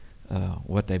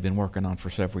what they've been working on for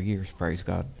several years. Praise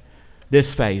God.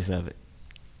 This phase of it,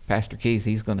 Pastor Keith,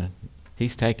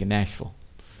 he's taking Nashville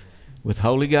with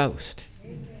Holy Ghost.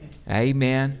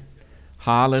 Amen.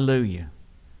 Hallelujah.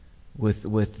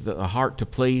 With a heart to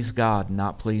please God and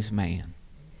not please man.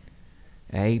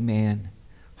 Amen.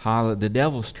 The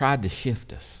devil's tried to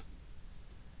shift us.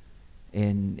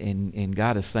 And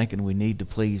God is thinking we need to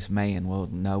please man. Well,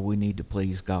 no, we need to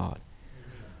please God.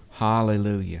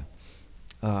 Hallelujah.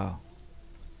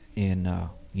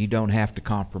 You don't have to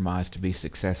compromise to be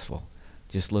successful.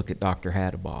 Just look at Dr.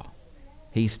 Hadabah.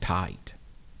 He's tight,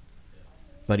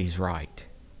 but he's right.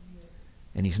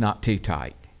 And he's not too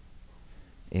tight.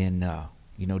 And,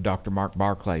 Dr. Mark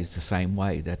Barclay is the same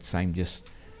way. That same just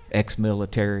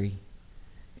ex-military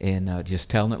and just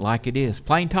telling it like it is.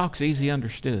 Plain talk's easy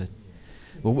understood.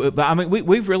 But I mean,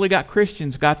 we've really got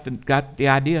Christians got the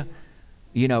idea,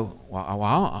 I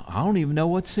don't even know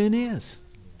what sin is.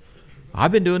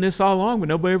 I've been doing this all along, but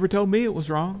nobody ever told me it was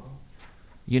wrong.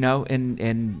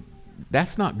 And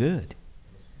that's not good.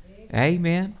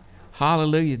 Amen.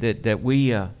 Hallelujah. That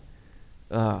we,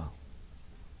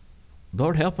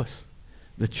 Lord help us.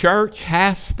 The church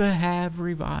has to have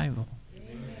revival.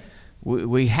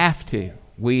 We have to.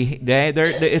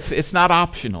 It's not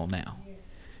optional now.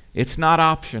 It's not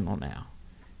optional now.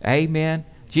 Amen.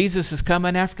 Jesus is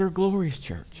coming after a glorious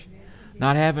church.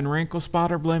 Not having wrinkle,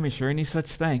 spot, or blemish or any such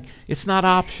thing. It's not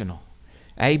optional.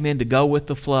 Amen. To go with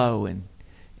the flow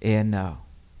and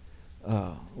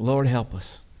Lord help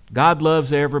us. God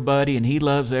loves everybody and He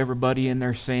loves everybody in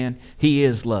their sin. He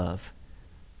is love.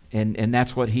 And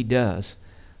that's what He does.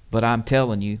 But I'm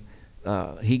telling you,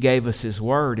 He gave us His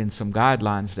Word and some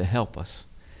guidelines to help us.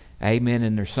 Amen.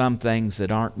 And there's some things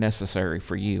that aren't necessary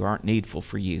for you, aren't needful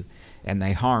for you, and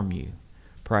they harm you.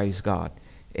 Praise God.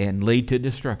 And lead to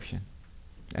destruction.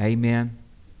 Amen.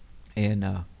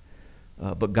 And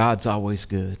but God's always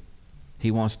good.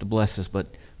 He wants to bless us. But,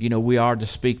 we are to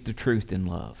speak the truth in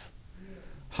love.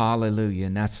 Hallelujah.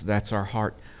 And that's our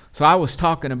heart. So I was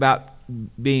talking about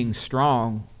being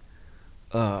strong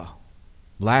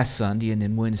last Sunday and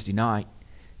then Wednesday night.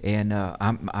 And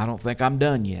I don't think I'm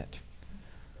done yet.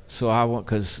 So I want,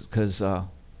 because I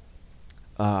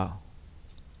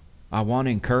want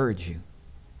to encourage you,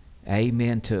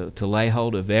 amen, to lay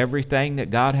hold of everything that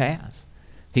God has.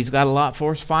 He's got a lot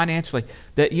for us financially.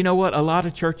 That, you know what, a lot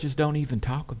of churches don't even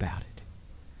talk about it.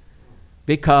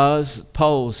 Because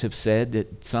polls have said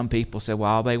that some people say, well,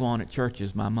 all they want at church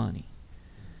is my money.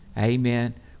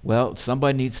 Amen. Well,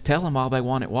 somebody needs to tell them all they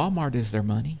want at Walmart is their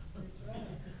money.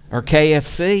 Or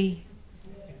KFC.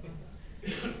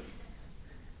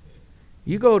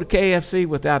 You go to KFC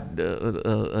without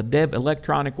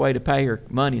electronic way to pay your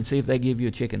money and see if they give you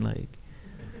a chicken leg.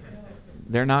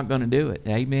 They're not going to do it.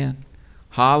 Amen.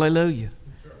 Hallelujah.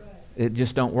 It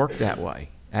just don't work that way.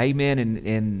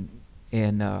 Amen.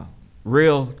 And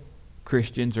real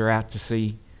Christians are out to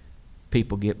see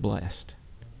people get blessed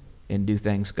and do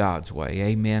things God's way.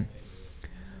 Amen.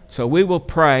 So we will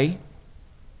pray.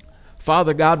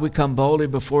 Father God, we come boldly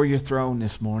before your throne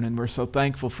this morning. We're so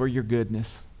thankful for your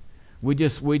goodness. We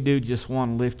do just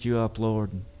want to lift you up,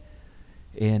 Lord,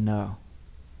 and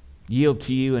yield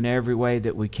to you in every way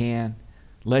that we can.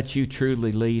 Let you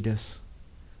truly lead us.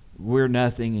 We're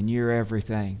nothing and you're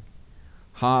everything.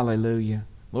 Hallelujah.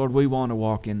 Lord, we want to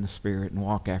walk in the Spirit and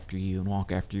walk after you and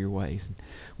walk after your ways. And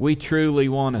we truly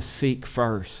want to seek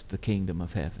first the kingdom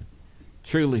of heaven.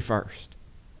 Truly first.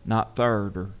 Not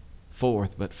third or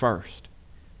fourth, but first.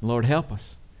 Lord, help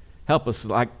us. Help us,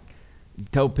 like you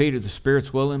told Peter, the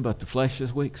Spirit's willing, but the flesh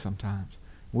is weak sometimes.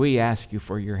 We ask you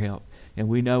for your help. And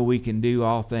we know we can do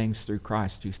all things through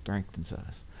Christ who strengthens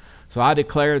us. So I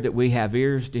declare that we have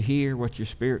ears to hear what your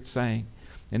Spirit's saying.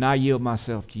 And I yield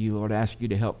myself to you, Lord. I ask you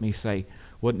to help me say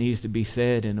what needs to be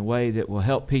said in a way that will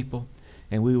help people.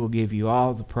 And we will give you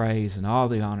all the praise and all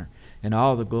the honor and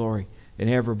all the glory. And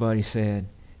everybody said,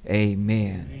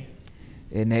 amen. Amen.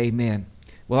 And amen.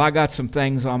 Well, I got some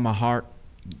things on my heart.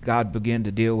 God began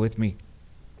to deal with me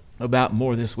about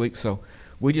more this week. So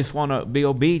we just want to be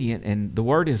obedient. And the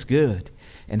word is good.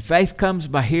 And faith comes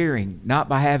by hearing, not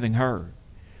by having heard.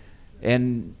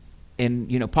 And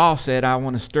Paul said, I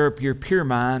want to stir up your pure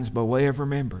minds by way of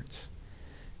remembrance.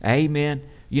 Amen.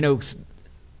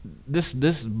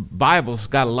 This Bible's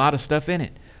got a lot of stuff in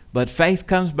it. But faith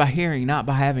comes by hearing, not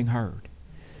by having heard.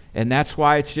 And that's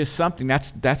why it's just something.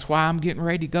 That's why I'm getting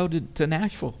ready to go to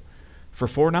Nashville for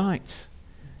 4 nights.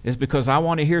 Is because I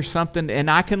want to hear something, and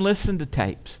I can listen to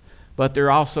tapes. But there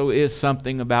also is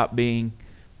something about being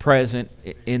present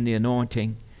in the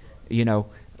anointing,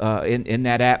 in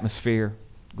that atmosphere.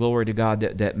 Glory to God,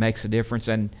 that makes a difference.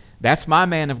 And That's my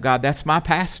man of God. That's my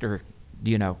pastor,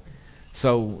 you know.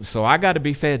 So I got to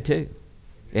be fed too.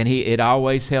 And it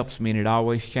always helps me, and it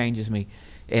always changes me.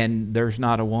 And there's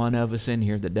not a one of us in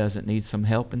here that doesn't need some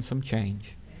help and some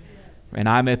change. And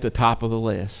I'm at the top of the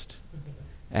list.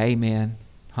 Amen.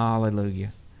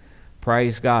 Hallelujah.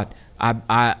 Praise God.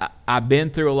 I've been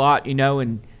through a lot, you know,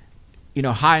 and you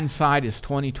know, hindsight is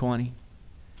 20/20.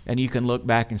 And you can look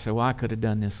back and say, well, I could have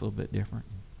done this a little bit different.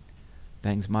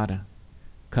 Things might have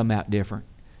come out different.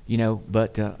 You know,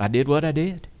 but I did what I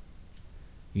did.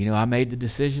 You know, I made the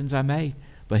decisions I made.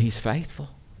 But He's faithful.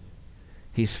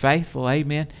 He's faithful,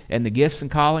 amen. And the gifts and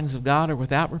callings of God are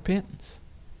without repentance.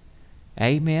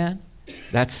 Amen.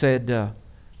 That said,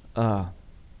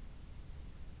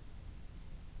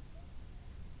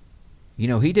 you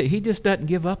know, He just doesn't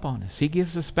give up on us. He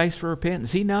gives us space for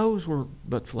repentance. He knows we're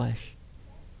but flesh.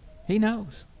 He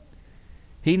knows.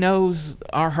 He knows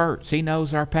our hurts. He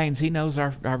knows our pains. He knows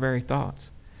our very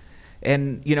thoughts.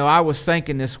 And, you know, I was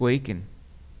thinking this week, and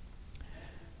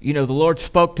you know, the Lord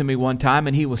spoke to me one time,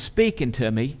 and He was speaking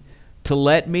to me to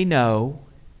let me know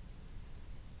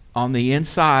on the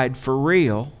inside for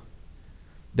real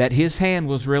that His hand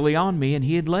was really on me and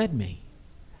He had led me.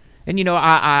 And you know,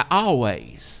 I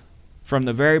always, from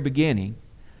the very beginning,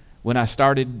 when I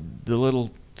started the little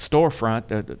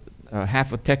storefront,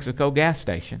 half of Texaco gas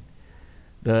station,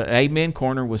 the Amen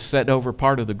corner was set over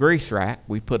part of the grease rack.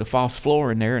 We put a false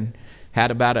floor in there and had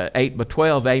about an 8 by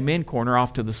 12 Amen corner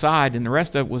off to the side, and the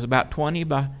rest of it was about 20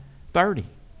 by 30.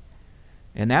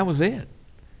 And that was it.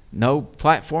 No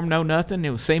platform, no nothing. It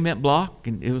was cement block,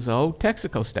 and it was an old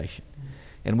Texaco station.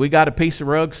 And we got a piece of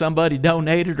rug somebody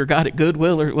donated or got at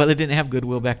Goodwill, or well, they didn't have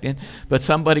Goodwill back then, but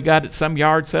somebody got it, some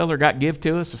yard seller got give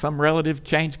to us, or some relative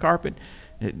changed carpet.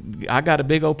 I got a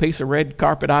big old piece of red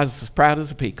carpet. I was as proud as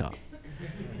a peacock.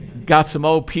 Got some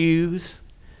old pews.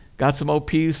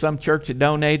 Some church had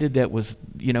donated that was,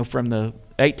 you know, from the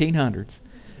 1800s.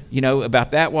 You know,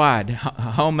 about that wide.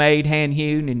 Homemade,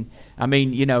 hand-hewn. And, I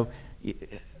mean, you know,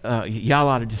 y'all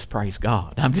ought to just praise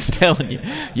God. I'm just telling you.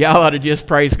 Y'all ought to just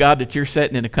praise God that you're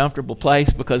sitting in a comfortable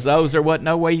place, because those there wasn't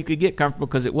no way you could get comfortable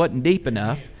because it wasn't deep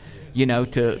enough, you know,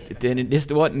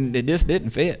 it just didn't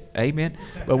fit. Amen.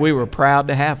 But we were proud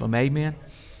to have them. Amen.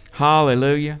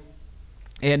 Hallelujah.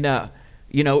 And,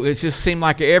 you know, it just seemed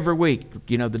like every week,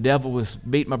 you know, the devil was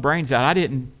beating my brains out. I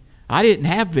didn't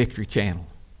have Victory Channel.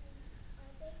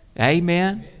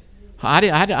 Amen. I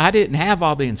didn't have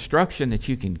all the instruction that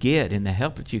you can get and the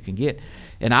help that you can get.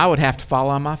 And I would have to fall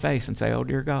on my face and say, oh,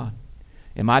 dear God,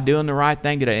 am I doing the right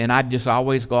thing today? And I'd just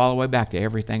always go all the way back to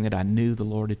everything that I knew the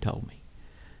Lord had told me.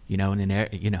 You know, and then,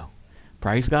 you know,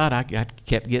 praise God, I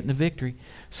kept getting the victory.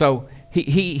 So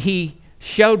he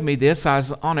showed me this. I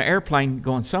was on an airplane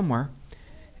going somewhere.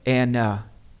 And,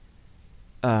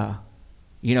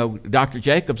 you know, Dr.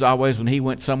 Jacobs always, when he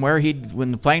went somewhere,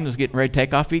 when the plane was getting ready to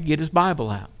take off, he'd get his Bible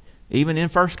out. Even in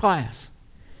first class.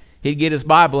 He'd get his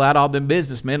Bible out, all them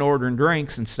businessmen ordering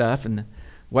drinks and stuff, and the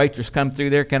waitress come through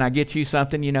there, can I get you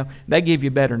something? You know, they give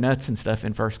you better nuts and stuff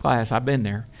in first class. I've been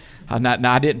there.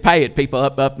 I didn't pay it. People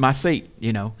up my seat,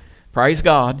 you know. Praise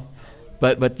God.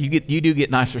 But you do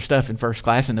get nicer stuff in first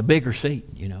class and a bigger seat,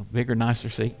 you know, bigger, nicer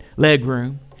seat, leg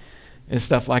room. And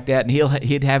stuff like that. And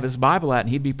he'd have his Bible out, and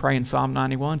he'd be praying Psalm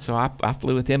 91. So I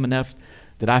flew with him enough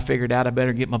that I figured out I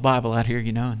better get my Bible out here,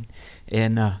 you know.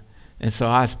 And so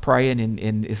I was praying,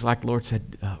 and it's like the Lord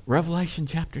said, Revelation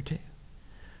chapter 2.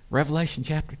 Revelation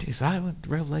chapter 2. So I went to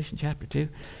Revelation chapter 2,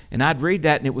 and I'd read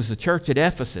that, and it was the church at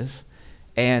Ephesus.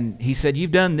 And He said,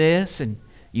 you've done this, and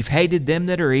you've hated them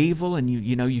that are evil, and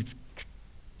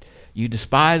you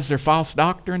despise their false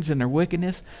doctrines and their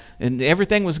wickedness, and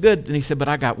everything was good. And He said, but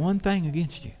I got one thing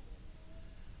against you.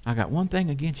 I got one thing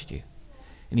against you.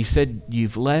 And He said,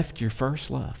 you've left your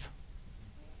first love.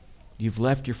 You've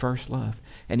left your first love.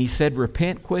 And He said,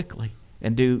 repent quickly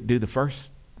and do the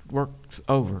first works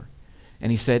over.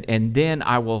 And He said, and then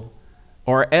I will,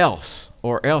 or else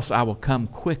I will come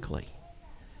quickly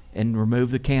and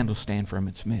remove the candlestand from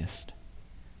its midst.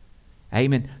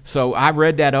 Amen. So I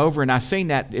read that over, and I seen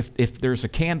that if there's a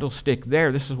candlestick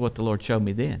there, this is what the Lord showed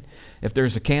me then. If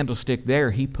there's a candlestick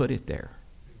there, He put it there.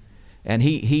 And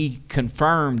He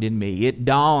confirmed in me, it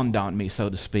dawned on me, so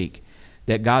to speak,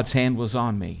 that God's hand was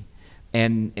on me.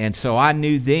 And so I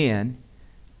knew then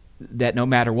that no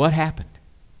matter what happened,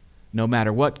 no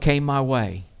matter what came my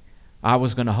way, I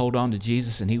was going to hold on to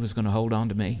Jesus, and He was going to hold on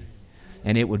to me.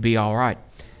 And it would be all right.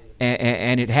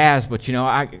 And it has, but you know,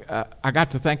 I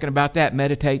got to thinking about that,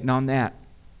 meditating on that.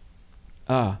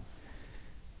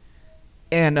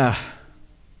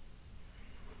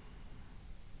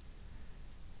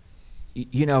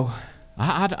 You know,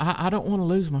 I don't want to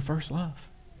lose my first love.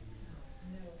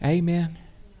 Amen.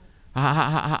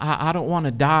 I don't want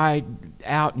to die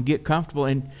out and get comfortable.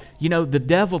 And, the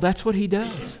devil, that's what he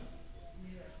does.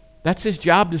 That's his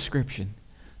job description,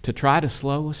 to try to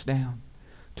slow us down,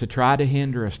 to try to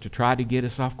hinder us, to try to get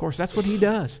us off course. That's what he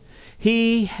does.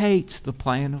 He hates the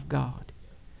plan of God.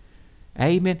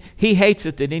 Amen. He hates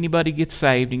it that anybody gets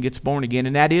saved and gets born again,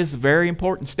 and that is a very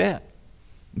important step,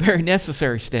 very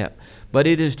necessary step. But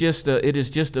it is just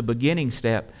a beginning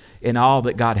step in all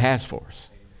that God has for us.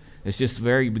 It's just a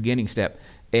very beginning step.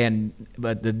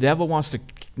 But the devil wants to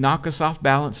knock us off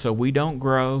balance so we don't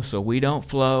grow, so we don't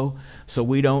flow, so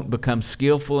we don't become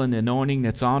skillful in the anointing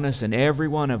that's on us. And every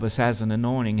one of us has an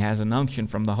anointing, has an unction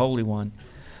from the Holy One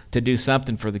to do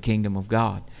something for the kingdom of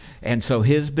God. And so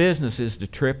his business is to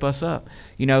trip us up.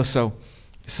 So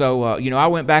I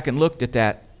went back and looked at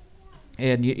that,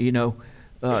 and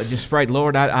just prayed,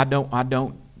 Lord, I don't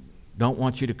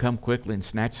want you to come quickly and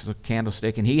snatch the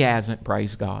candlestick. And he hasn't,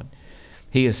 praise God.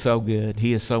 He is so good.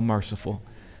 He is so merciful.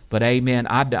 But amen,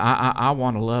 I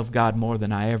want to love God more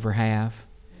than I ever have.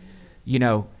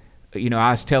 I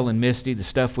was telling Misty the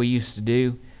stuff we used to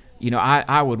do.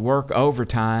 I would work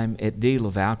overtime at De La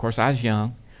Val. Of course, I was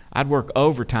young. I'd work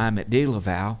overtime at De La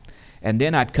Val. And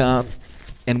then I'd come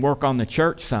and work on the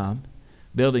church some,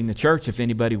 building the church if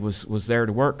anybody was there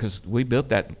to work, because we built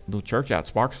that little church out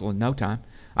in Sparksville in no time.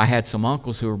 I had some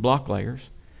uncles who were block layers.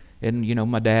 And,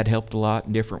 my dad helped a lot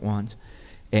in different ones.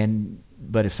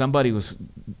 But if somebody was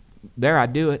there,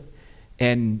 I'd do it.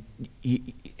 And you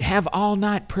have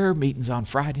all-night prayer meetings on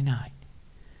Friday night.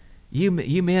 You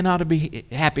men ought to be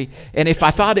happy. And if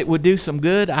I thought it would do some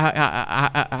good,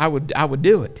 I would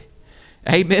do it.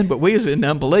 Amen. But we was in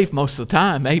unbelief most of the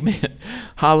time. Amen.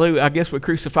 Hallelujah. I guess we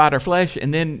crucified our flesh,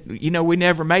 and then we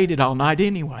never made it all night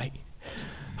anyway.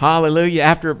 Hallelujah.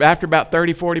 After about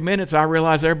 30, 40 minutes, I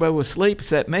realized everybody was asleep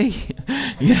except me.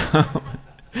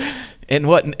 And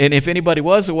if anybody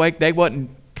was awake, they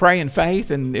wasn't praying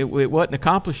faith, and it wasn't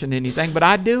accomplishing anything. But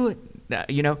I'd do it,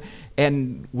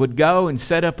 and would go and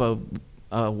set up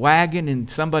a wagon in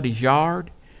somebody's yard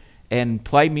and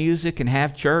play music and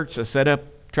have church. I set up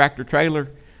tractor trailer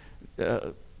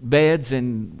beds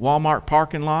in Walmart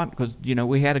parking lot because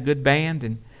we had a good band,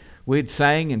 and we'd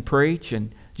sing and preach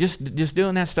and just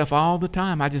doing that stuff all the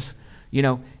time. I just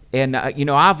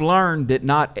I've learned that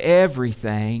not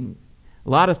everything. A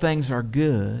lot of things are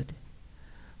good,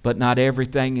 but not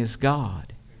everything is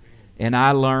God. And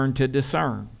I learned to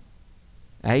discern.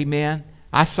 Amen.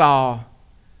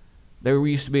 There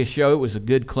used to be a show. It was a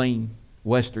good, clean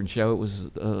Western show. It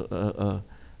was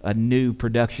a new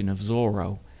production of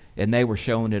Zorro. And they were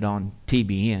showing it on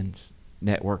TBN's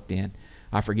network then.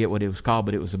 I forget what it was called,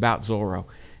 but it was about Zorro.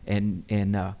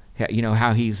 And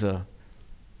how he's a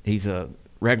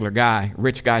regular guy,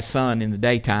 rich guy's son in the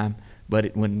daytime.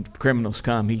 But when criminals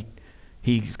come,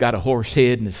 he's got a horse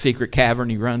hid in a secret cavern.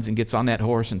 He runs and gets on that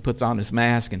horse and puts on his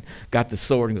mask and got the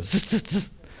sword and goes,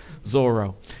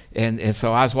 Zorro. And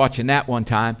so I was watching that one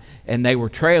time, and they were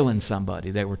trailing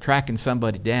somebody. They were tracking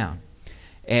somebody down.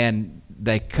 And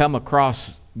they come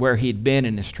across where he'd been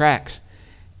in his tracks,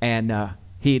 and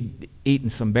he'd eaten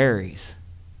some berries.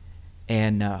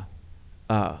 And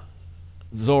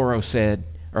Zorro said,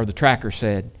 or the tracker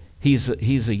said, he's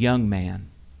a young man.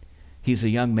 He's a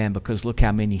young man because look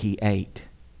how many he ate.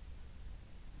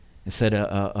 And said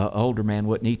a older man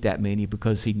wouldn't eat that many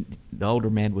because the older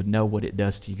man would know what it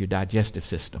does to your digestive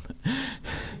system.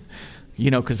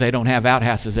 Because they don't have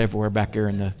outhouses everywhere back there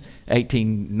in the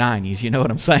 1890s. You know what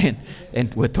I'm saying?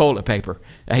 And with toilet paper.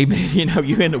 Amen.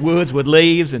 You in the woods with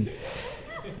leaves, and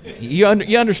you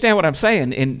understand what I'm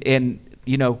saying. And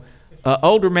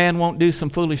older man won't do some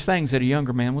foolish things that a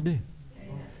younger man will do.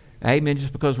 Amen.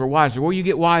 Just because we're wiser. Well, you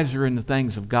get wiser in the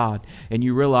things of God, and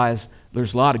you realize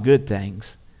there's a lot of good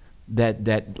things that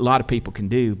a lot of people can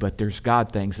do, but there's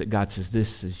God things that God says,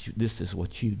 this is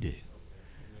what you do.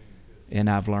 And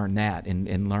I've learned that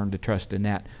and learned to trust in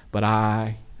that. But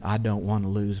I don't want to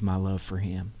lose my love for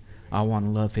Him. I want to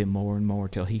love Him more and more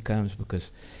till He comes, because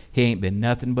He ain't been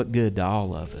nothing but good to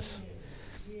all of us.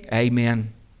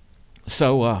 Amen.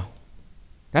 So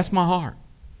that's my heart.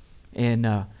 And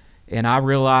I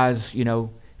realize,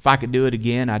 if I could do it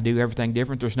again, I'd do everything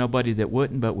different. There's nobody that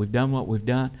wouldn't, but we've done what we've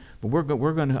done. But we're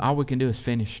going to, all we can do is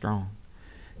finish strong.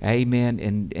 Amen.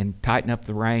 And tighten up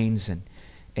the reins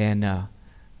and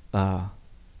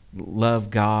love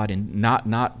God, and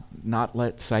not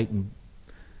let Satan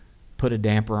put a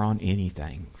damper on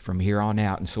anything from here on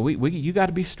out. And so you got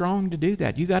to be strong to do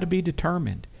that. You got to be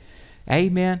determined.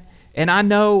 Amen. And I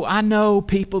know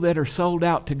people that are sold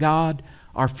out to God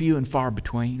are few and far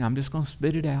between. I'm just going to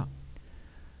spit it out.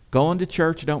 Going to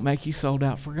church don't make you sold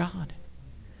out for God.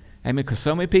 Amen. Because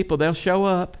so many people, they'll show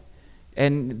up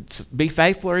and be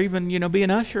faithful, or even, be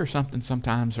an usher or something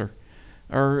sometimes,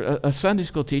 or a Sunday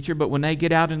school teacher. But when they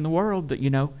get out in the world,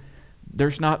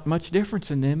 there's not much difference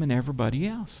in them and everybody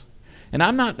else. And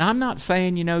I'm not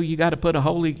saying, you got to put a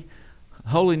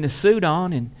holiness suit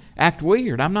on and act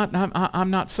weird. I'm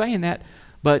not saying that.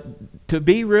 But to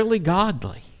be really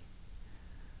godly,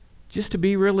 just to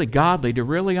be really godly, to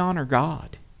really honor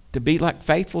God, to be like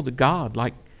faithful to God,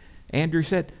 like Andrew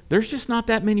said, there's just not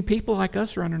that many people like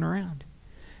us running around.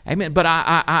 Amen. But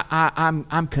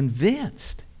I'm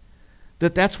convinced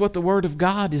that that's what the Word of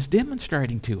God is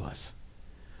demonstrating to us.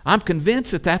 I'm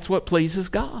convinced that that's what pleases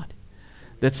God.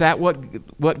 That's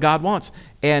what God wants.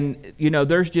 And,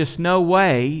 there's just no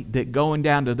way that going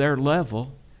down to their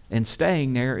level and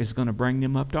staying there is going to bring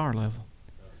them up to our level.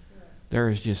 There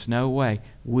is just no way.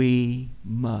 We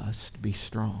must be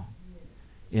strong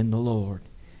in the Lord,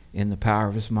 in the power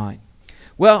of His might.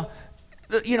 Well,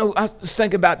 I was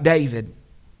thinking about David,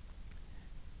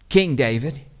 King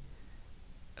David.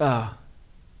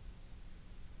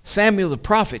 Samuel the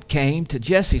prophet came to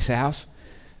Jesse's house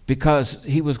because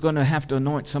he was going to have to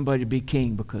anoint somebody to be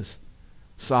king because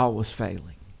Saul was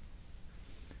failing.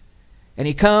 And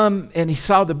he come and he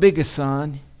saw the biggest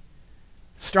son,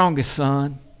 strongest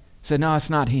son, said, no, it's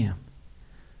not him.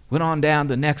 Went on down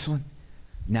to the next one.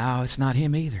 No, it's not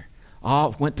him either.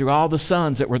 Went through all the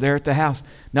sons that were there at the house.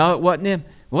 No, it wasn't him.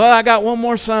 Well, I got one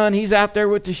more son. He's out there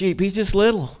with the sheep. He's just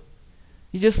little.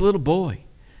 He's just a little boy.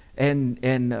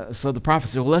 And so the prophet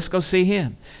said, well, let's go see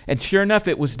him. And sure enough,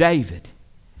 it was David.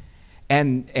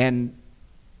 And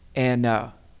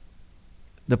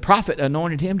the prophet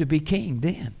anointed him to be king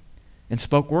then and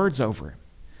spoke words over him.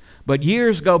 But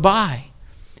years go by.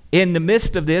 In the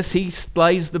midst of this, he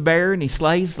slays the bear and he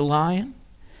slays the lion.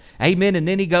 Amen. And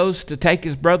then he goes to take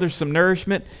his brothers some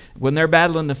nourishment when they're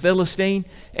battling the Philistine.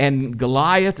 And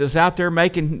Goliath is out there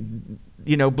making,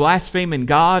 blaspheming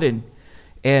God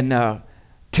and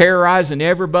terrorizing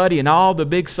everybody. And all the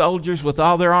big soldiers with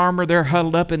all their armor, they're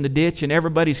huddled up in the ditch and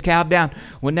everybody's cowed down.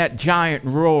 When that giant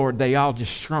roared, they all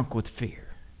just shrunk with fear.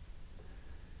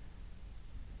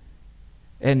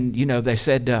 And, they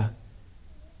said,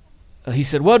 he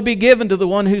said, what would be given to the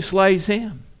one who slays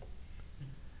him?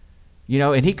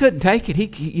 And he couldn't take it.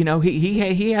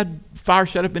 He had fire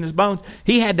shut up in his bones.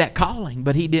 He had that calling,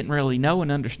 but he didn't really know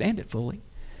and understand it fully.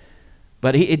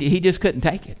 But he just couldn't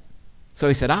take it. So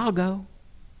he said, I'll go.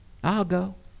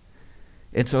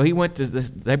 And so he went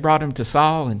they brought him to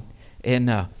Saul and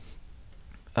it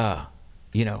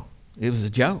was a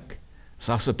joke.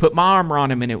 Saul said, put my armor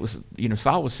on him. And it was,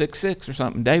 Saul was 6'6" or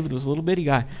something. David was a little bitty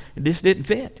guy. And this didn't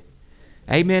fit.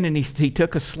 Amen. And he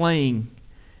took a sling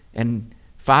and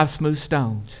 5 smooth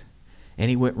stones.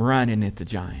 And he went running at the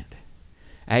giant.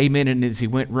 Amen. And as he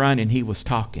went running, he was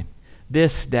talking.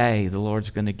 This day the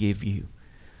Lord's going to give you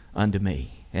unto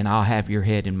me. And I'll have your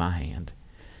head in my hand.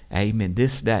 Amen.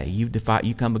 This day you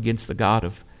come against the God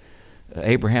of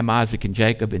Abraham, Isaac, and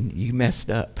Jacob, and you messed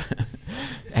up.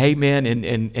 Amen.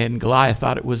 And Goliath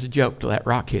thought it was a joke till that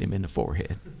rock hit him in the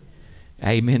forehead.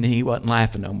 Amen. And he wasn't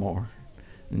laughing no more.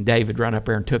 And David ran up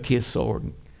there and took his sword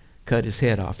and cut his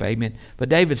head off. Amen. But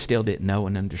David still didn't know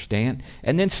and understand.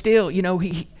 And then still,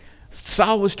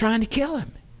 Saul was trying to kill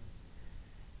him.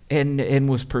 And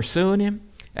was pursuing him.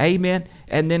 Amen.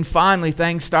 And then finally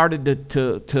things started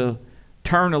to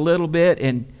turn a little bit,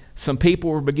 and some people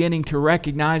were beginning to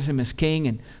recognize him as king,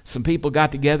 and some people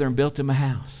got together and built him a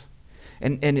house.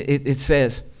 And it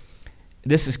says,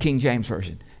 this is King James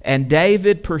Version, and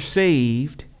David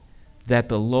perceived that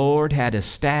the Lord had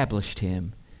established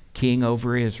him king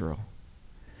over Israel,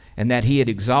 and that he had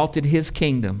exalted his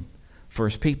kingdom for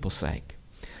his people's sake.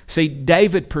 See,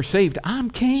 David perceived,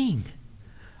 I'm king.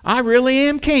 I really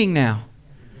am king now.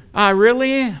 I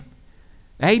really am.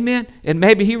 Amen. And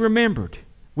maybe he remembered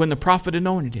when the prophet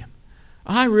anointed him.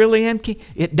 I really am king.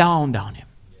 It dawned on him.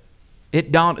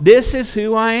 It dawned. This is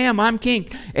who I am. I'm king.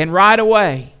 And right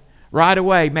away,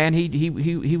 man,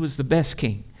 he was the best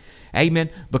king.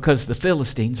 Amen. Because the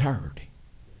Philistines heard.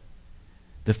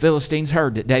 The Philistines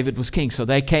heard that David was king, so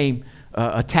they came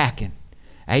attacking.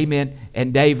 Amen.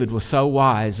 And David was so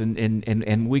wise,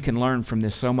 and we can learn from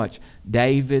this so much.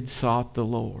 David sought the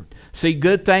Lord. See,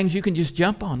 good things you can just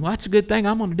jump on. Well, that's a good thing.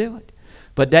 I'm going to do it.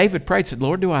 But David prayed, said,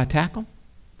 Lord, do I attack them?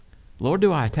 Lord,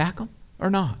 do I attack them or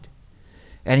not?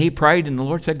 And he prayed, and the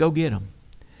Lord said, go get them.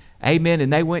 Amen.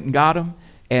 And they went and got them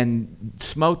and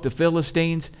smote the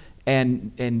Philistines.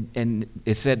 And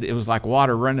it said it was like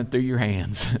water running through your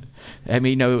hands. I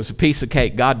mean, it was a piece of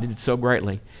cake. God did it so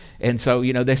greatly. And so,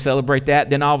 they celebrate that.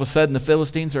 Then all of a sudden the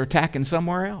Philistines are attacking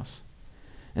somewhere else.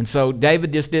 And so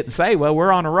David just didn't say, well,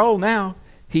 we're on a roll now.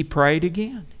 He prayed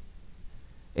again.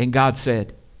 And God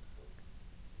said,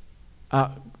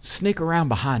 sneak around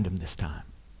behind him this time.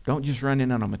 Don't just run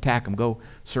in on him, attack him. Go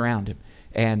surround him.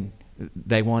 And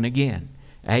they won again.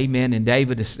 Amen. And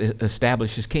David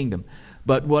established his kingdom.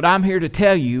 But what I'm here to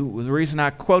tell you, the reason I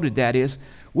quoted that is,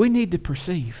 we need to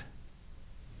perceive.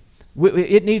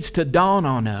 It needs to dawn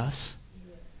on us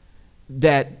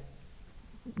that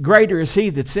greater is He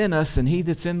that's in us than he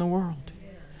that's in the world.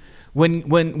 When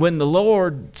the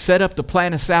Lord set up the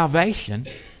plan of salvation,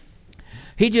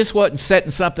 He just wasn't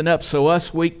setting something up so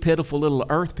us weak, pitiful little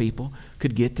earth people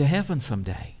could get to heaven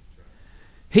someday.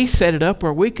 He set it up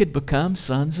where we could become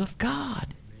sons of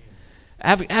God.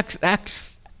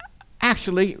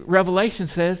 Actually, Revelation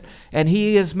says, and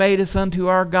He has made us unto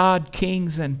our God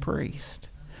kings and priests.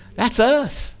 That's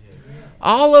us.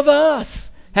 All of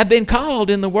us have been called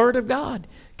in the Word of God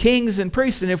kings and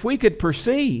priests. And if we could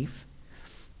perceive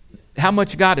how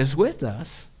much God is with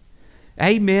us,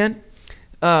 amen,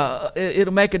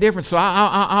 it'll make a difference. So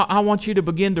I want you to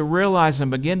begin to realize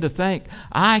and begin to think,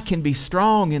 I can be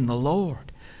strong in the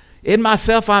Lord. In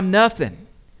myself I'm nothing,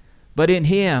 but in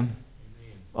Him,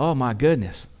 oh my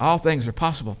goodness, all things are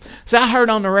possible. So I heard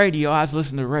on the radio, I was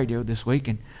listening to the radio this week,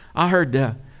 and I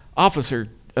heard Officer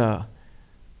or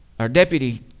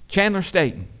Deputy Chandler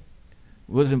Staten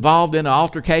was involved in an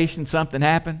altercation. Something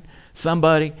happened.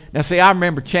 Somebody. Now see, I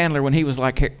remember Chandler when he was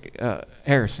like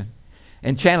Harrison.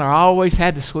 And Chandler always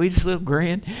had the sweetest little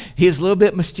grin. He was a little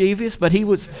bit mischievous, but he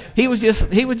was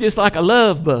just like a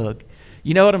love bug.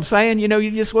 You know what I'm saying?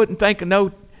 You just wouldn't think of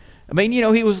no. I mean,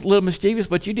 he was a little mischievous,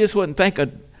 but you just wouldn't think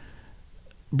of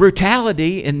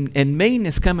brutality and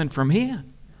meanness coming from him.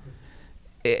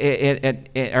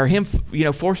 Or him,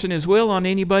 forcing his will on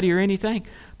anybody or anything.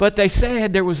 But they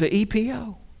said there was an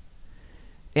EPO.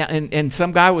 And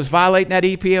some guy was violating that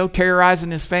EPO,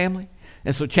 terrorizing his family.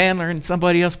 And so Chandler and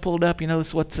somebody else pulled up, this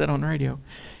is what's said on the radio.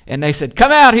 And they said,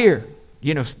 come out here.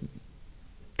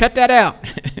 Cut that out.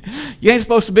 You ain't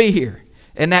supposed to be here.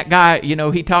 And that guy,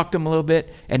 he talked to him a little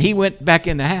bit, and he went back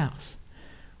in the house.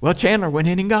 Well, Chandler went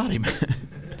in and got him.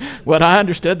 What I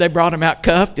understood, they brought him out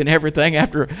cuffed and everything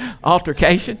after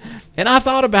altercation. And I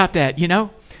thought about that,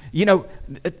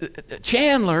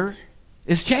 Chandler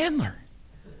is Chandler.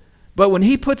 But when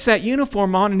he puts that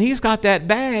uniform on and he's got that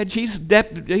badge,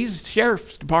 he's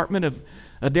Sheriff's Department of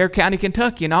Adair County,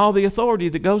 Kentucky, and all the authority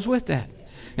that goes with that.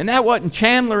 And that wasn't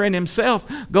Chandler in himself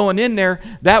going in there.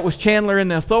 That was Chandler in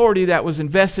the authority that was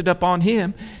invested upon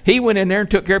him. He went in there and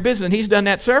took care of business. And he's done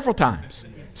that several times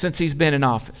since he's been in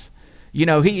office. He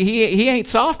ain't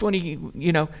soft when he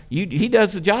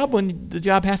does the job when the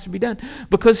job has to be done,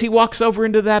 because he walks over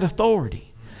into that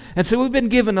authority. And so we've been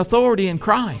given authority in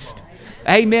Christ.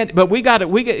 Amen. But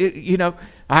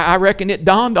I reckon it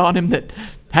dawned on him that,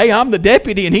 hey, I'm the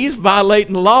deputy and he's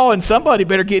violating the law, and somebody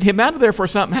better get him out of there before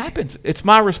something happens. It's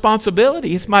my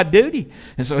responsibility. It's my duty.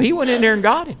 And so he went in there and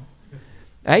got him.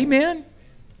 Amen.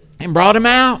 And brought him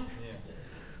out.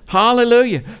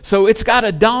 Hallelujah. So it's got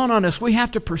to dawn on us. We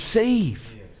have to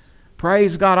perceive. Yes.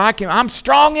 Praise God. I'm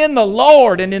strong in the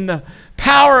Lord and in the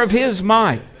power of His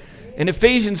might. In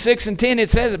Ephesians 6:10 it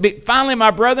says, finally,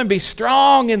 my brethren, be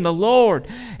strong in the Lord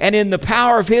and in the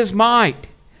power of His might.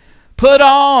 Put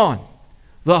on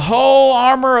the whole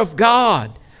armor of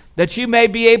God, that you may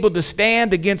be able to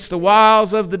stand against the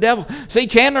wiles of the devil. See,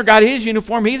 Chandler got his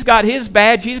uniform. He's got his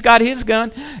badge. He's got his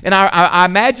gun. And I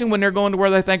imagine when they're going to where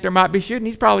they think there might be shooting,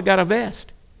 he's probably got a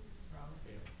vest.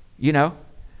 And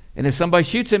if somebody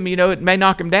shoots him, it may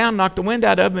knock him down, knock the wind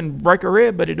out of him, and break a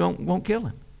rib, but it won't kill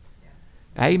him.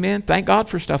 Amen. Thank God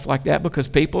for stuff like that, because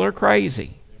people are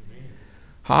crazy.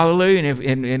 Hallelujah.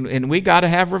 And we got to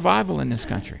have revival in this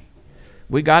country.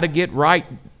 We got to get right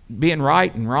being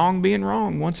right and wrong being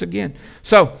wrong once again.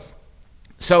 So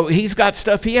he's got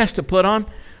stuff he has to put on.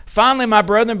 Finally, my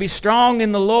brethren, be strong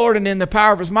in the Lord and in the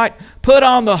power of His might. Put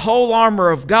on the whole armor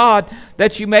of God,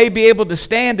 that you may be able to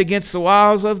stand against the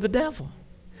wiles of the devil.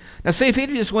 Now see, if he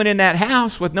just went in that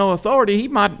house with no authority, he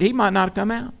might not have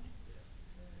come out.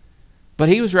 But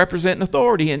he was representing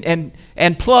authority.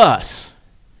 And plus,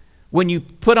 when you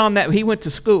put on that, he went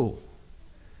to school.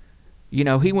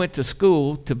 He went to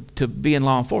school to be in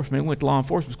law enforcement. He went to law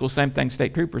enforcement school, same thing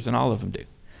state troopers and all of them do.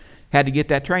 Had to get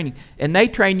that training. And they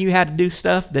train you how to do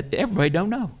stuff that everybody don't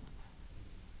know.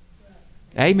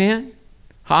 Amen.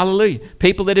 Hallelujah.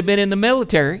 People that have been in the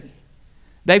military,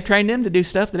 they've trained them to do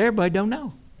stuff that everybody don't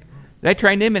know. They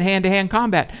train them in hand-to-hand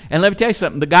combat. And let me tell you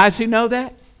something, the guys who know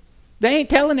that, they ain't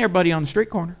telling everybody on the street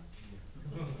corner.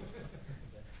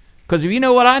 Because if you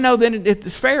know what I know, then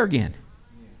it's fair again.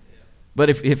 But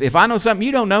if I know something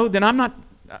you don't know, then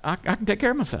I can take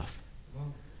care of myself.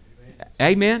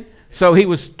 Amen. So he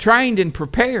was trained and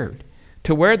prepared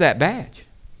to wear that badge.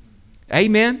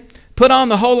 Amen. Put on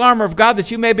the whole armor of God that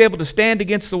you may be able to stand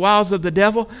against the wiles of the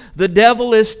devil. The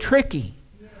devil is tricky.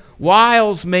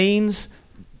 Wiles means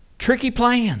tricky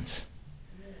plans.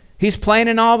 He's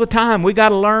planning all the time. We got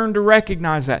to learn to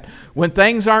recognize that. When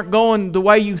things aren't going the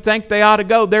way you think they ought to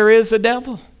go, there is a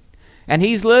devil. And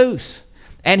he's loose.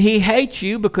 And he hates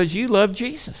you because you love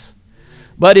Jesus.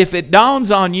 But if it dawns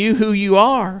on you who you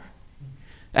are,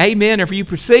 amen, if you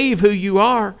perceive who you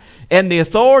are and the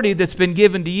authority that's been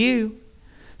given to you.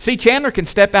 See, Chandler can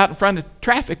step out in front of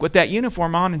traffic with that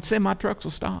uniform on and semi-trucks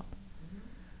will stop.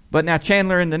 But now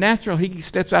Chandler in the natural, he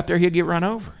steps out there, he'll get run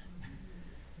over.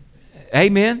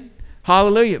 Amen.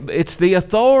 Hallelujah. It's the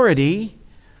authority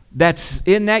that's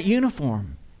in that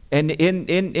uniform and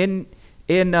in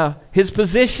his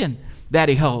position that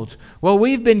he holds. Well,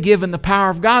 we've been given the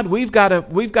power of God. We've got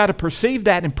to perceive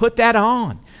that and put that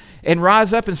on and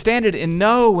rise up and stand it and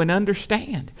know and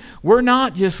understand. We're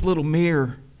not just little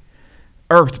mere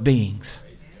earth beings.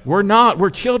 We're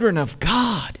children of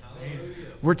God.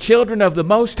 We're children of the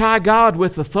Most High God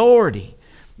with authority.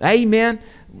 Amen.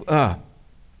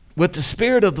 With the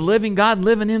Spirit of the living God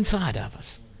living inside of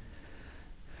us.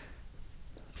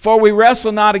 For we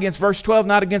wrestle not against, verse 12,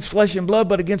 not against flesh and blood,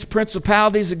 but against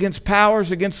principalities, against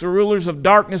powers, against the rulers of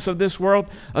darkness of this world,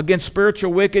 against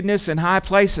spiritual wickedness in high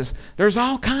places. There's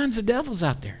all kinds of devils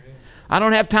out there. I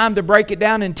don't have time to break it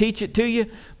down and teach it to you,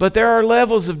 but there are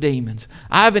levels of demons.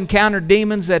 I've encountered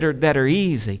demons that are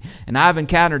easy, and I've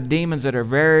encountered demons that are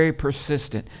very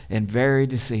persistent and very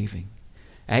deceiving.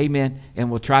 Amen. And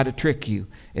will try to trick you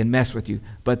and mess with you.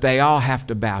 But they all have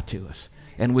to bow to us.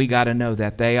 And we got to know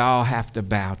that. They all have to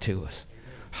bow to us.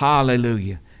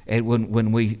 Hallelujah. And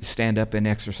when we stand up and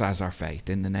exercise our faith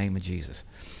in the name of Jesus.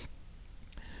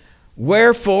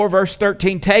 Wherefore, verse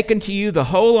 13, take unto you the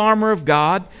whole armor of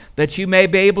God, that you may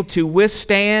be able to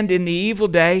withstand in the evil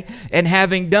day, and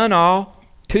having done all,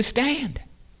 to stand.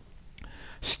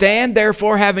 Stand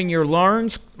therefore, having your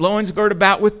loins girt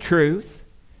about with truth.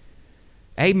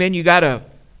 Amen. You got a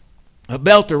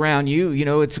belt around you. You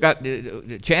know, it's got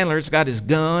Chandler's got his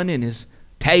gun and his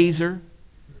taser.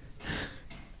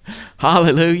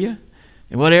 Hallelujah.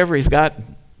 And whatever he's got,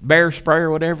 bear spray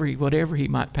or whatever he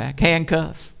might pack.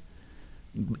 Handcuffs,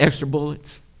 extra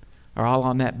bullets are all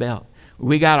on that belt.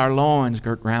 We got our loins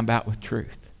girt round about with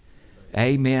truth.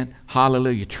 Amen.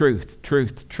 Hallelujah. Truth,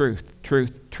 truth, truth,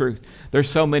 truth, truth. There's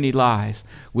so many lies.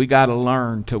 We got to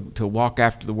learn to walk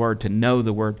after the Word, to know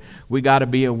the Word. We got to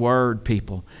be a Word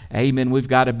people. Amen. We've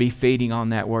got to be feeding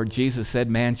on that Word. Jesus said,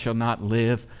 man shall not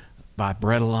live by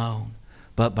bread alone,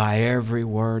 but by every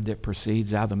word that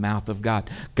proceeds out of the mouth of God.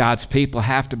 God's people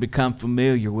have to become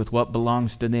familiar with what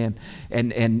belongs to them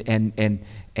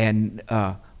and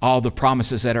all the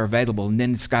promises that are available. And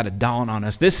then it's got to dawn on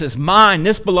us. This is mine.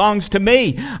 This belongs to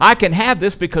me. I can have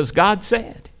this because God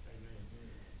said.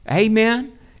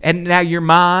 Amen. And now your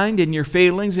mind and your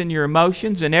feelings and your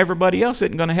emotions and everybody else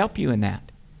isn't going to help you in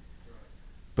that.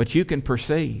 But you can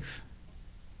perceive,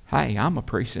 hey, I'm a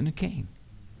priest and a king.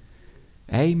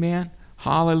 Amen.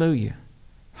 Hallelujah.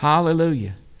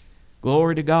 Hallelujah.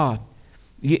 Glory to God.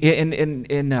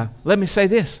 And let me say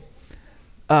this.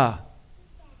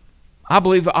 I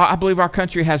believe our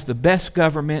country has the best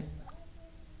government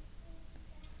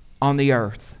on the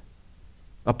earth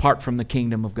apart from the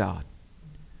kingdom of God.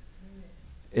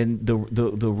 And the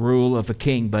rule of a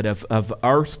king, but of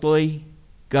earthly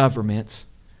governments,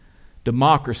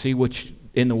 democracy, which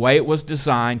in the way it was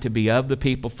designed to be of the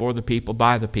people, for the people,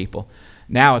 by the people.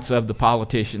 Now it's of the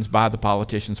politicians, by the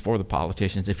politicians, for the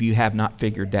politicians, if you have not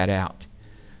figured that out.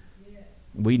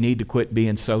 We need to quit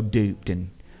being so duped and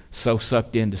so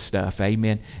sucked into stuff.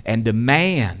 Amen. And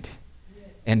demand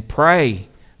and pray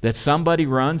that somebody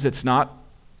runs that's not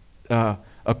a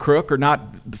crook or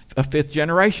not a fifth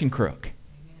generation crook.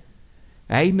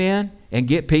 Amen. And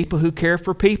get people who care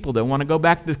for people that want to go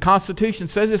back to the Constitution.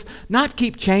 Says this, not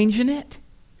keep changing it.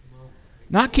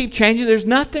 Not keep changing. There's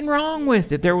nothing wrong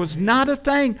with it. There was not a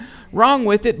thing wrong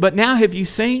with it. But now have you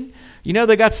seen? You know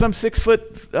they got some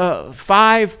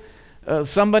 6'5"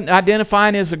 someone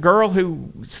identifying as a girl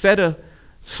who set a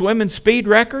swimming speed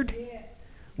record.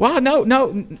 Well,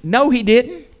 no, he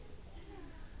didn't.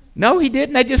 No, he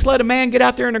didn't. They just let a man get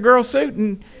out there in a girl suit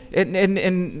and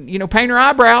paint her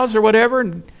eyebrows or whatever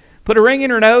and put a ring in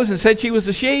her nose and said she was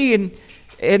a she and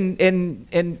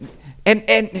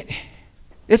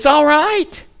it's all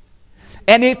right.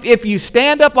 And if you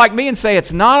stand up like me and say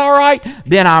it's not all right,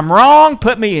 then I'm wrong,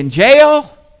 put me in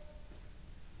jail.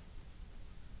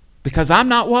 Because I'm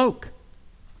not woke.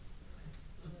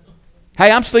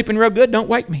 Hey, I'm sleeping real good. Don't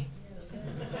wake me.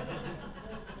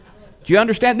 Do you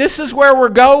understand? This is where we're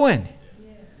going.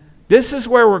 This is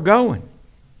where we're going.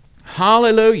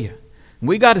 Hallelujah.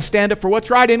 We got to stand up for what's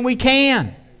right, and we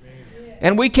can.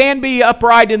 And we can be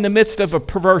upright in the midst of a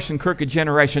perverse and crooked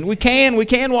generation. We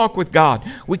can walk with God.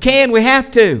 We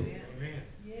have to.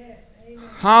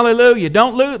 Hallelujah.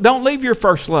 Don't leave your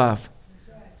first love.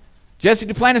 Jesse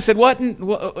Duplantis said, why do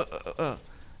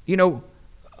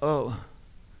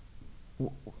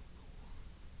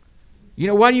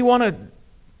you want to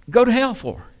go to hell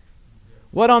for?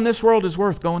 What on this world is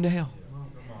worth going to hell?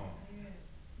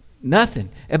 Nothing.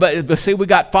 But see, we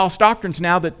got false doctrines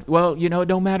now that, it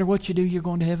don't matter what you do, you're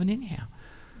going to heaven anyhow.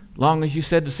 Long as you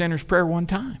said the sinner's prayer one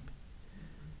time.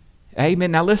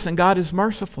 Amen. Now listen, God is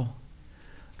merciful.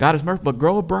 God is merciful, but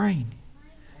grow a brain.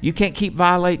 You can't keep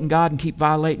violating God and keep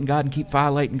violating God and keep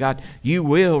violating God. You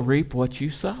will reap what you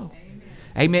sow.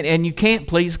 Amen. And you can't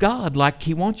please God like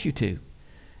He wants you to.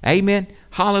 Amen.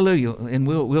 Hallelujah. And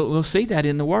we'll see that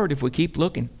in the Word if we keep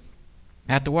looking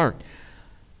at the Word.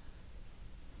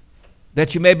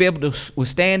 That you may be able to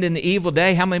withstand in the evil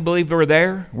day. How many believe we're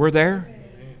there? We're there.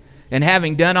 Amen. And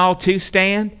having done all to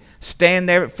stand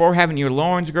therefore, having your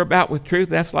loins girt about with truth.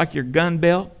 That's like your gun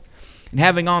belt. And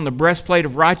having on the breastplate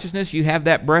of righteousness. You have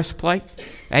that breastplate.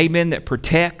 Amen. That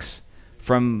protects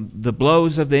from the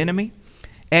blows of the enemy.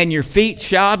 And your feet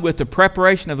shod with the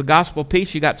preparation of the gospel of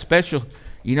peace. You got special,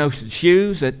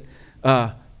 shoes that.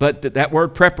 But that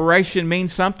word preparation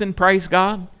means something. Praise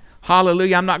God.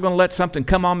 Hallelujah. I'm not going to let something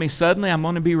come on me suddenly. I'm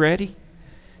going to be ready.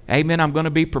 Amen. I'm going to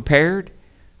be prepared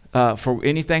for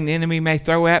anything the enemy may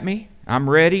throw at me. I'm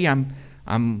ready.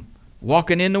 I'm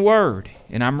walking in the Word,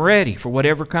 and I'm ready for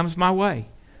whatever comes my way.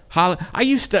 I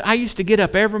used to get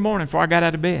up every morning before I got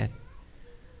out of bed.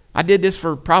 I did this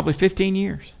for probably 15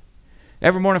 years.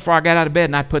 Every morning before I got out of bed,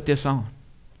 and I'd put this on.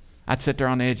 I'd sit there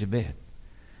on the edge of bed.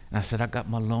 And I said, I got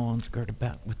my loins girt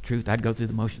about with truth. I'd go through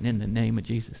the motion in the name of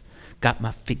Jesus. Got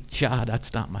my feet shod. I'd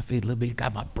stomp my feet a little bit.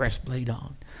 Got my breastplate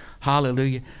on.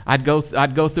 Hallelujah. I'd go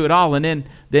through it all. And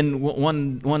then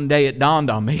one day it dawned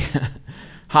on me.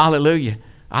 Hallelujah.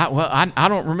 I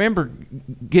don't remember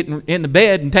getting in the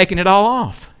bed and taking it all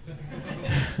off.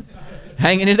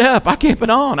 Hanging it up. I kept it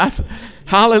on.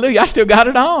 Hallelujah. I still got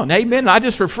it on. Amen. I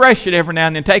just refresh it every now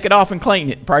and then. Take it off and clean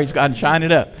it. Praise God and shine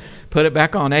it up. Put it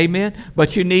back on. Amen.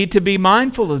 But you need to be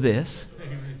mindful of this.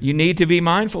 You need to be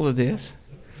mindful of this.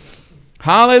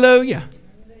 Hallelujah.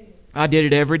 I did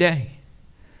it every day.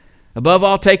 Above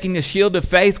all, taking the shield of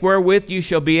faith wherewith you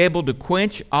shall be able to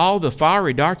quench all the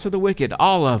fiery darts of the wicked.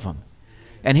 All of them.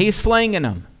 And He's flinging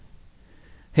them.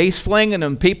 He's flinging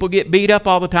them. People get beat up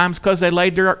all the time because they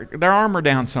laid their armor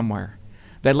down somewhere.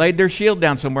 They laid their shield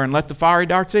down somewhere and let the fiery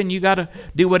darts in. You got to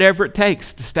do whatever it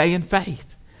takes to stay in faith.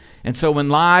 And so when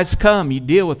lies come, you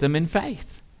deal with them in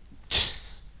faith.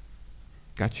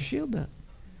 Got your shield up.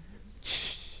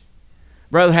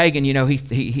 Brother Hagin,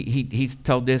 he's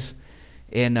told this,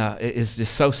 and it's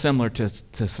just so similar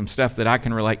to some stuff that I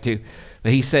can relate to.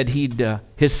 But he said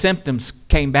his symptoms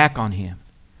came back on him.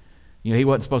 He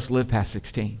wasn't supposed to live past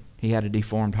 16. He had a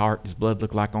deformed heart. His blood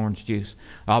looked like orange juice.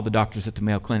 All the doctors at the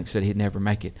Mayo Clinic said he'd never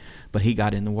make it. But he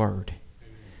got in the Word.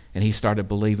 And he started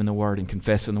believing the Word and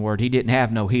confessing the Word. He didn't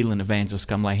have no healing evangelists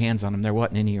come lay hands on him. There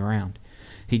wasn't any around.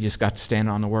 He just got to stand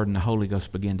on the Word, and the Holy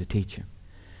Ghost began to teach him.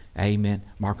 Amen.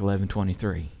 Mark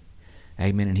 11:23.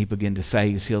 Amen. And he began to say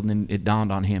he was healed, and it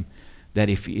dawned on him that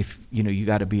if you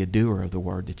got to be a doer of the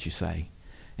Word that you say.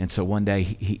 And so one day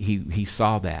he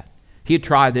saw that. He'd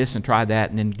try this and try that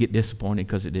and then get disappointed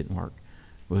because it didn't work.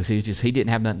 Well, he didn't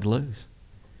have nothing to lose.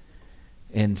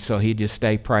 And so he'd just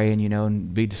stay praying,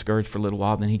 and be discouraged for a little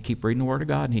while. Then he'd keep reading the Word of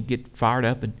God, and he'd get fired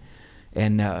up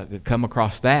and come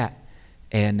across that.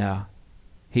 And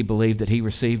he believed that he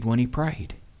received when he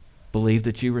prayed. Believe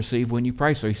that you receive when you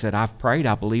pray. So he said, I've prayed.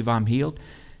 I believe I'm healed.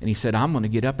 And he said, I'm going to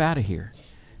get up out of here.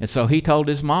 And so he told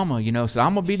his mama, said,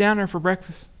 I'm going to be down there for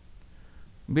breakfast.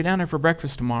 I'll be down there for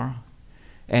breakfast tomorrow.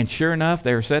 And sure enough,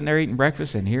 they were sitting there eating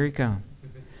breakfast, and here he come.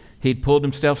 He'd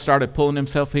started pulling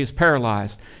himself. He was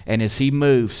paralyzed. And as he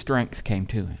moved, strength came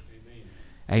to him.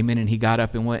 Amen. And he got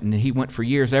up and went. And he went for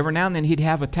years. Every now and then he'd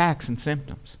have attacks and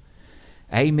symptoms.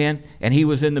 Amen. And he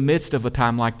was in the midst of a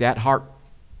time like that, heart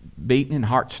beating and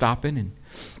heart stopping and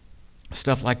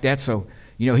stuff like that. So,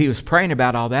 he was praying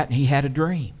about all that, and he had a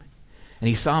dream. And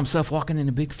he saw himself walking in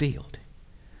a big field.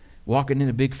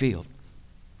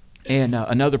 And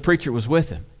another preacher was with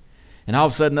him. And all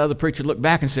of a sudden, another preacher looked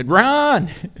back and said, run!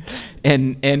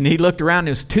 And he looked around.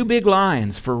 There was two big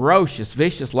lions, ferocious,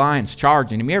 vicious lions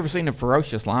charging him. You ever seen a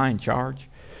ferocious lion charge?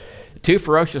 two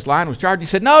ferocious lions was charging. He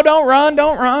said, no, don't run,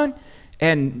 don't run.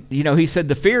 And, he said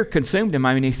the fear consumed him.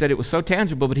 I mean, he said it was so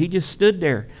tangible, but he just stood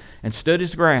there and stood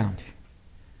his ground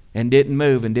and didn't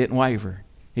move and didn't waver.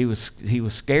 He was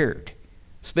scared,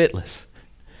 spitless.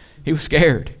 He was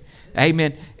scared.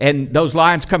 Amen. And those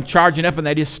lions come charging up and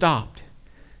they just stopped.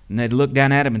 And they looked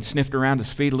down at him and sniffed around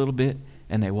his feet a little bit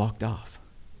and they walked off.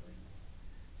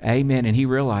 Amen. And he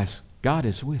realized, God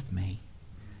is with me.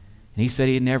 And he said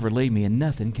he'd never leave me and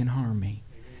nothing can harm me.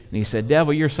 And he said,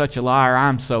 devil, you're such a liar.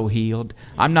 I'm so healed.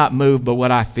 I'm not moved by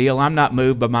what I feel. I'm not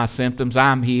moved by my symptoms.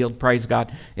 I'm healed. Praise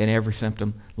God. And every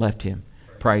symptom left him.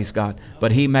 Praise God.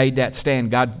 But he made that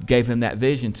stand. God gave him that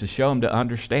vision to show him to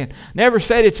understand. Never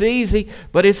said it's easy,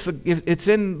 but it's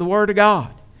in the Word of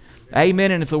God.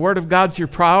 Amen. And if the Word of God's your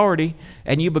priority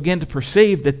and you begin to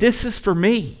perceive that this is for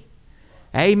me.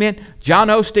 Amen. John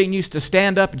Osteen used to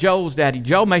stand up, Joel's daddy.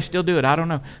 Joel may still do it. I don't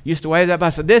know. Used to wave that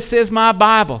Bible. Said, this is my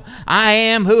Bible. I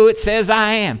am who it says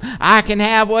I am. I can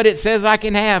have what it says I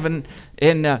can have. And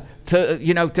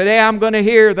today I'm going to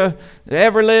hear the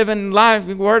ever-living, life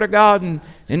Word of God. And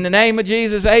in the name of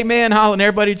Jesus, amen. Holler, and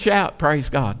everybody shout, praise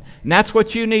God. And that's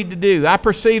what you need to do. I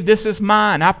perceive this is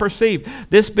mine. I perceive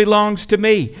this belongs to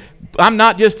me. I'm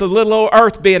not just a little old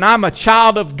earth being. I'm a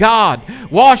child of God,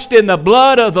 washed in the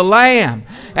blood of the Lamb.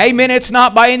 Amen. It's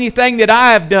not by anything that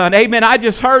I have done. Amen. I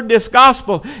just heard this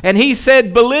gospel and he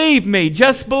said, believe me.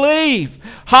 Just believe.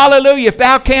 Hallelujah. If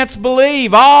thou canst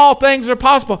believe, all things are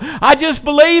possible. I just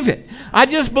believe it. I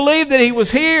just believe that he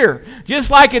was here. Just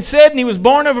like it said, and he was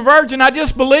born of a virgin. I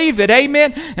just believe it.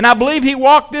 Amen. And I believe he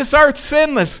walked this earth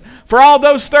sinless for all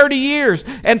those 30 years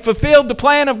and fulfilled the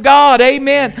plan of God.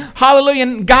 Amen. Hallelujah.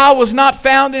 And God was not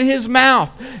found in his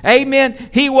mouth. Amen.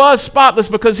 He was spotless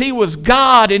because he was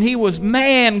God and he was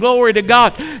man. Glory to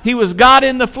God. He was God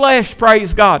in the flesh.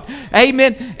 Praise God.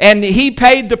 Amen. And he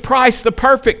paid the price, the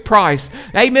perfect price.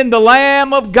 Amen. The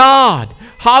Lamb of God.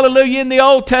 Hallelujah. In the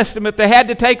Old Testament, they had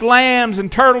to take lambs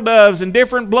and turtle doves and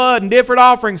different blood and different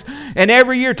offerings. And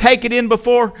every year take it in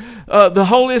before the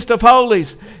holiest of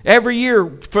holies. Every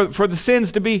year for the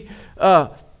sins to be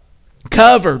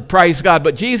covered, praise God.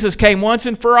 But Jesus came once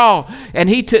and for all. And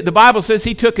the Bible says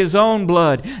he took his own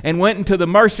blood and went into the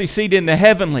mercy seat in the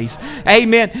heavenlies.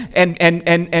 Amen.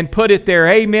 And put it there.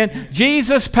 Amen.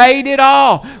 Jesus paid it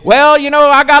all. Well,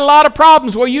 I got a lot of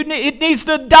problems. Well, it needs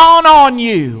to dawn on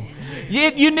you.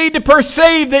 You need to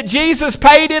perceive that Jesus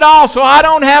paid it all, so I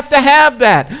don't have to have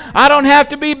that. I don't have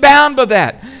to be bound by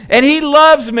that. And he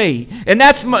loves me. And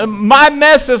that's my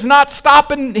mess is not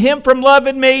stopping him from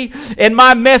loving me, and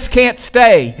my mess can't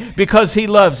stay because he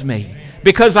loves me.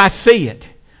 Because I see it.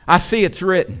 I see it's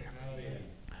written.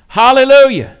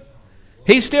 Hallelujah.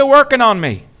 He's still working on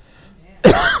me.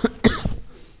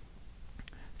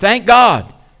 Thank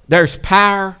God. There's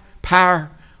power,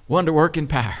 wonder-working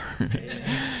power.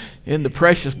 In the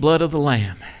precious blood of the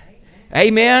Lamb.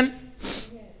 Amen.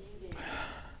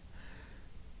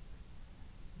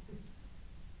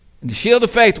 And the shield of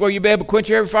faith, where you'll be able to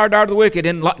quench every fire dart of the wicked,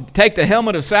 and take the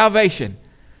helmet of salvation.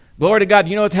 Glory to God.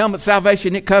 You know what the helmet of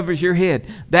salvation, it covers your head.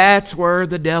 That's where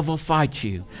the devil fights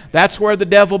you. That's where the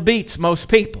devil beats most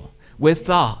people, with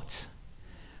thoughts.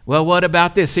 Well, what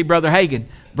about this? See, Brother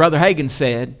Hagin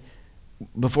said,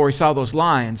 before he saw those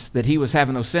lions, that he was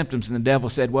having those symptoms, and the devil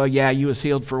said, well, yeah, you was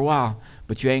healed for a while,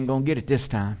 but you ain't going to get it this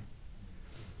time.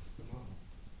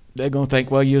 They're going to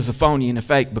think, well, you was a phony and a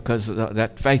fake because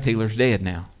that faith healer's dead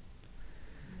now.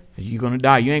 You're going to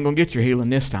die. You ain't going to get your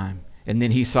healing this time. And then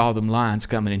he saw them lions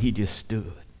coming, and he just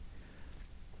stood.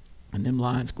 And them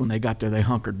lions, when they got there, they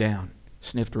hunkered down,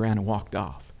 sniffed around, and walked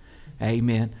off.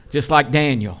 Amen. Just like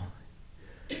Daniel.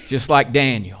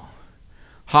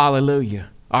 Hallelujah.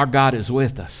 Our God is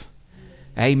with us.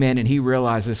 Amen. And he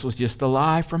realized this was just a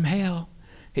lie from hell.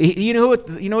 You know what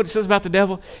it says about the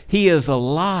devil? He is a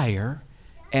liar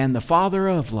and the father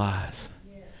of lies.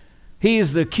 He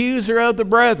is the accuser of the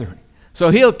brethren. So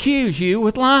he'll accuse you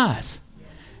with lies.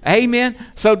 Amen.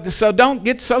 So don't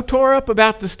get so tore up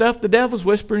about the stuff the devil's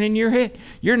whispering in your head.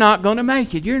 You're not going to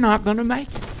make it. You're not going to make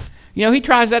it. He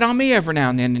tries that on me every now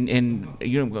and then,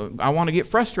 and I want to get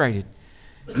frustrated.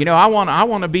 I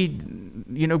want to be,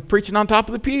 preaching on top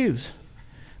of the pews.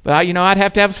 But, I'd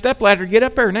have to have a stepladder to get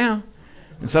up there now.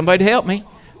 And somebody to help me.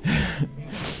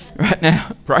 Right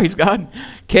now. Praise God.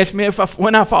 Catch me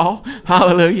when I fall.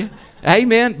 Hallelujah.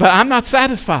 Amen. But I'm not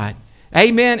satisfied.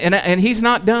 Amen. And he's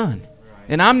not done.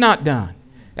 And I'm not done.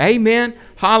 Amen.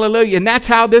 Hallelujah. And that's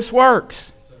how this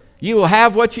works. You will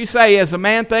have what you say. As a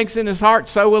man thinks in his heart,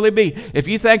 so will he be. If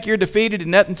you think you're defeated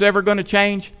and nothing's ever going to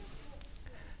change,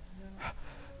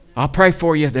 I'll pray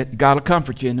for you that God will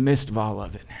comfort you in the midst of all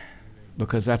of it,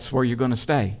 because that's where you're going to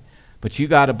stay. But you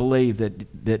got to believe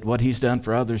that what he's done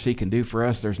for others, he can do for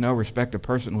us. There's no respect of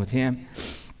person with him.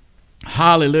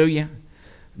 Hallelujah.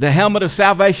 The helmet of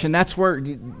salvation, that's where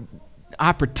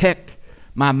I protect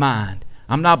my mind.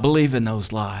 I'm not believing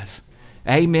those lies.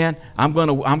 Amen. I'm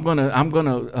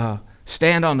gonna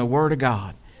stand on the Word of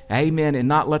God. Amen. And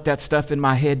not let that stuff in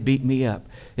my head beat me up.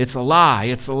 It's a lie.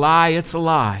 It's a lie. It's a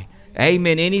lie.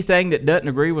 Amen. Anything that doesn't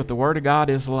agree with the Word of God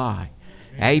is a lie.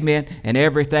 Amen. And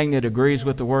everything that agrees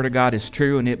with the Word of God is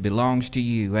true, and it belongs to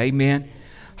you. Amen.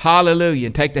 Hallelujah.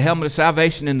 And take the helmet of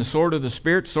salvation and the sword of the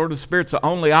Spirit. Sword of the Spirit's the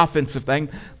only offensive thing,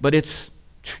 but it's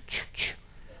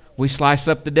we slice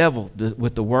up the devil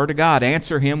with the Word of God.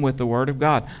 Answer him with the Word of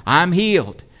God. I'm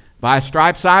healed. By His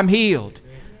stripes I'm healed.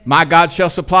 My God shall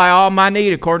supply all my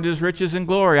need according to His riches and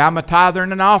glory. I'm a tither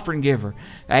and an offering giver.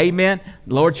 Amen.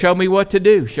 Lord, show me what to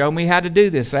do. Show me how to do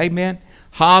this. Amen.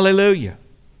 Hallelujah.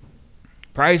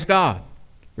 Praise God.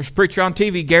 There's a preacher on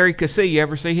TV, Gary Cassey. You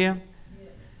ever see him?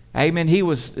 Amen. He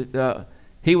was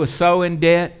so in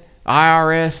debt,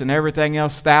 IRS and everything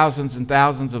else, thousands and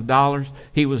thousands of dollars.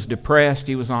 He was depressed.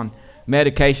 He was on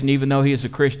medication. Even though he is a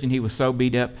Christian, he was so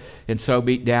beat up and so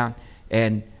beat down,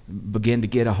 and began to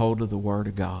get a hold of the Word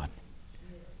of God.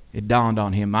 It dawned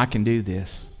on him, I can do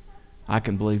this. I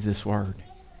can believe this Word.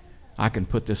 I can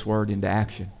put this Word into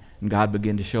action. And God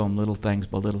began to show him little things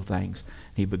by little things.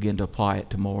 He began to apply it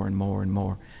to more and more and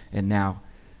more. And now,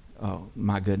 oh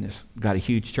my goodness, got a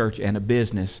huge church and a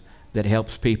business that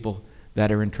helps people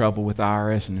that are in trouble with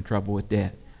IRS and in trouble with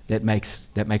debt. That makes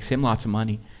him lots of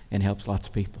money and helps lots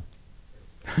of people.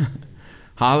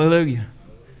 Hallelujah.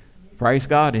 Praise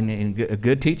God. And a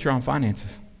good teacher on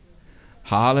finances.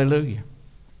 Hallelujah.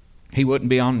 He wouldn't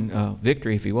be on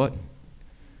Victory if he wasn't.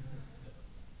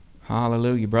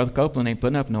 Hallelujah. Brother Copeland ain't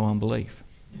putting up no unbelief.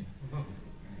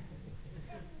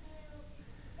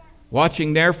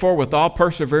 Watching therefore with all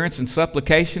perseverance and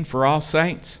supplication for all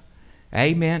saints.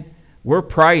 Amen. We're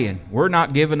praying. We're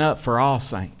not giving up for all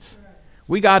saints.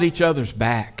 We got each other's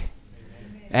back.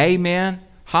 Amen.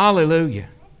 Hallelujah.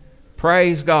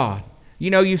 Praise God. You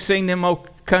know, you've seen them old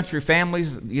country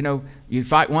families. You know, you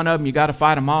fight one of them, you got to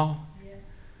fight them all.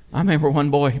 I remember one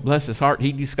boy, bless his heart,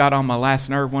 he just got on my last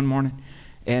nerve one morning.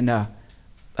 And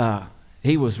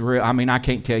he was real. I mean, I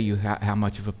can't tell you how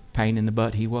much of a pain in the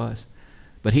butt he was.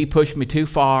 But he pushed me too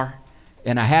far,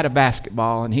 and I had a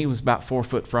basketball, and he was about 4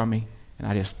 foot from me, and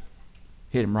I just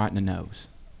hit him right in the nose.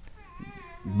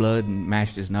 Blood and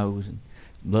mashed his nose, and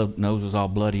nose was all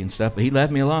bloody and stuff, but he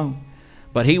left me alone.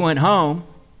 But he went home,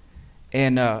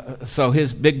 and so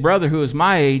his big brother, who was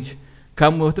my age,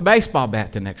 come with a baseball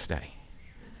bat the next day.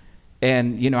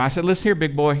 And, you know, I said, listen here,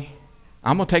 big boy,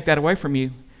 I'm going to take that away from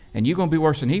you, and you're going to be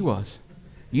worse than he was.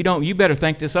 You better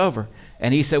think this over.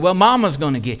 And he said, well, Mama's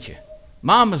going to get you.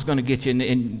 Mama's going to get you.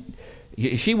 And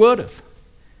she would have.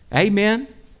 Amen.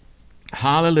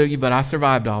 Hallelujah. But I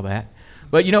survived all that.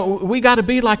 But, you know, we got to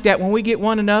be like that when we get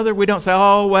one another. We don't say,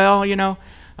 oh, well, you know,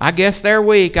 I guess they're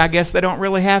weak. I guess they don't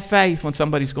really have faith when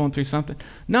somebody's going through something.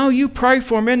 No, you pray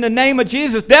for them in the name of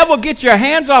Jesus. Devil, get your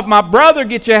hands off my brother.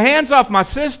 Get your hands off my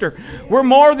sister. We're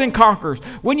more than conquerors.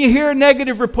 When you hear a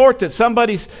negative report that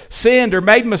somebody's sinned or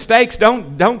made mistakes,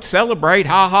 don't celebrate.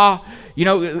 Ha ha. You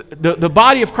know, the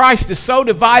body of Christ is so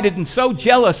divided and so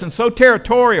jealous and so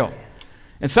territorial.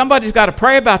 And somebody's got to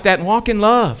pray about that and walk in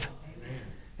love.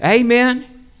 Amen.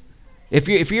 If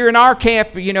you're in our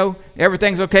camp, you know,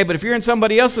 everything's okay. But if you're in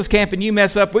somebody else's camp and you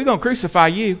mess up, we're going to crucify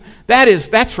you.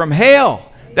 That's from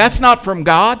hell. That's not from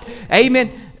God.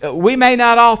 Amen. We may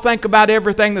not all think about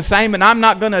everything the same, and I'm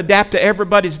not going to adapt to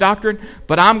everybody's doctrine,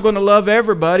 but I'm going to love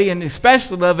everybody, and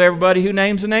especially love everybody who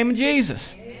names the name of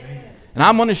Jesus. And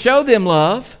I'm going to show them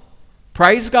love,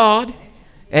 praise God,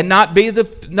 and not be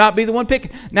the one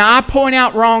picking. Now, I point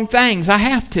out wrong things. I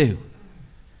have to,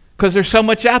 because there's so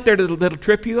much out there that'll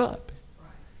trip you up.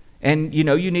 And, you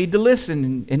know, you need to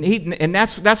listen. And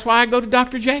that's why I go to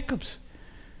Dr. Jacobs.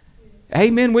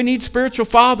 Amen. We need spiritual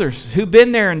fathers who've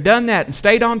been there and done that and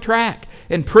stayed on track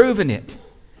and proven it.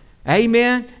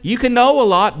 Amen. You can know a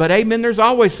lot, but amen, there's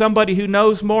always somebody who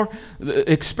knows more.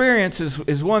 Experience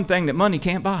is one thing that money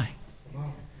can't buy.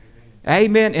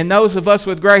 Amen. And those of us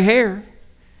with gray hair,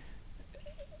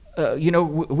 you know,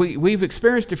 we've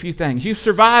experienced a few things. You've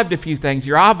survived a few things.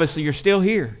 You're still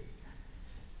here.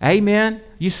 Amen.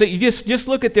 You see, you just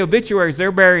look at the obituaries.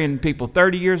 They're burying people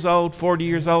 30 years old, 40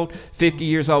 years old, 50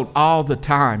 years old all the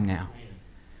time now.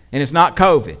 And it's not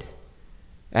COVID.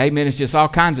 Amen. It's just all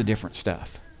kinds of different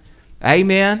stuff.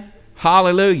 Amen.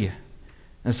 Hallelujah.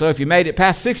 And so if you made it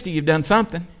past 60, you've done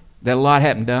something that a lot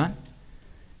haven't done.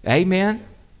 Amen.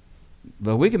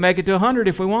 But we can make it to 100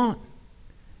 if we want.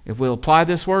 If we'll apply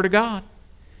this Word of God.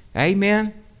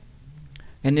 Amen.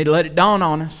 And then let it dawn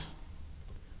on us.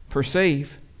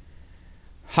 Perceive.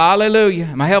 Hallelujah.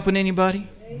 Am I helping anybody?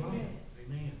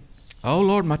 Amen. Oh,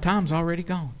 Lord, my time's already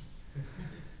gone.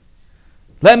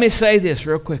 Let me say this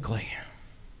real quickly.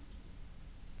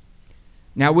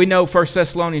 Now, we know 1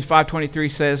 Thessalonians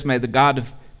 5:23 says, may the God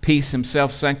of peace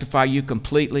himself sanctify you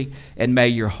completely, and may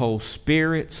your whole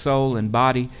spirit, soul, and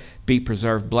body be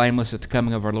preserved blameless at the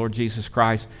coming of our Lord Jesus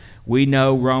Christ. We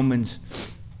know Romans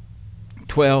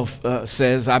 12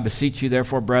 says, I beseech you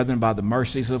therefore, brethren, by the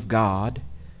mercies of God.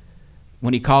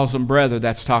 When he calls them brother,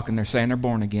 that's talking, they're saying they're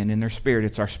born again in their spirit.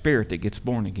 It's our spirit that gets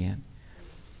born again.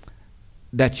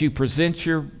 That you present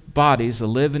your bodies a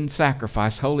living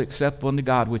sacrifice, wholly acceptable unto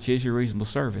God, which is your reasonable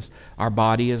service. Our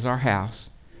body is our house.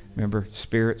 Remember,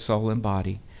 spirit, soul, and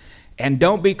body. And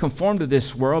don't be conformed to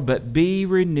this world, but be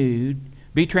renewed,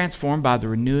 be transformed by the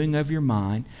renewing of your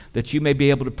mind, that you may be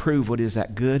able to prove what is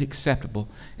that good, acceptable,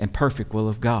 and perfect will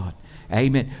of God.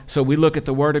 Amen. So we look at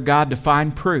the Word of God to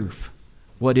find proof.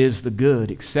 What is the good,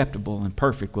 acceptable, and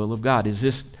perfect will of God? Is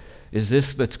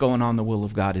this that's going on the will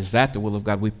of God? Is that the will of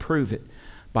God? We prove it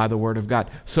by the Word of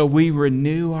God. So we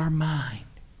renew our mind.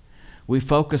 We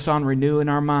focus on renewing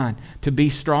our mind. To be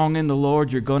strong in the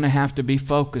Lord, you're going to have to be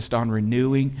focused on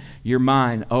renewing your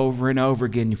mind over and over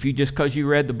again. If you just because you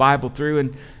read the Bible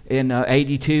through in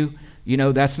 82,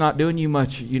 that's not doing you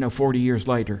much, 40 years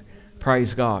later.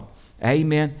 Praise God.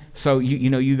 Amen. So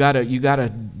you gotta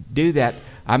do that.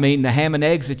 I mean, the ham and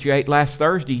eggs that you ate last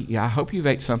Thursday, I hope you've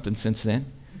ate something since then.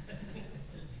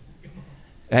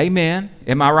 Amen.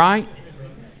 Am I right?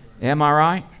 Am I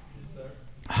right? Yes, sir.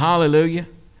 Hallelujah.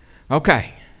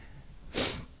 Okay.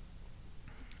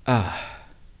 1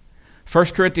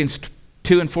 Corinthians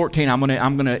 2:14.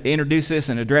 I'm gonna introduce this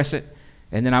and address it,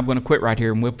 and then I'm going to quit right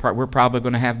here, and we're probably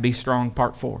going to have Be Strong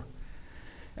Part 4.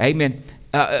 Amen.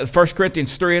 1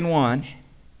 Corinthians 3:1.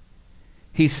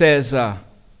 He says,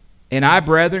 and I,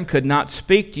 brethren, could not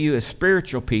speak to you as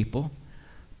spiritual people,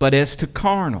 but as to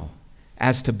carnal,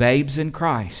 as to babes in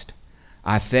Christ.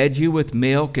 I fed you with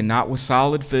milk and not with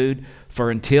solid food,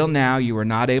 for until now you were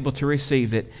not able to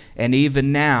receive it, and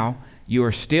even now you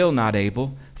are still not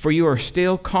able, for you are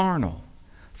still carnal.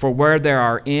 For where there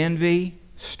are envy,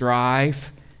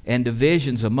 strife, and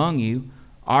divisions among you,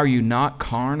 are you not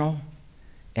carnal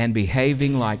and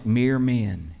behaving like mere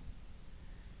men?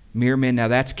 Mere men, now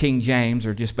that's King James,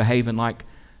 or just behaving like,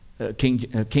 King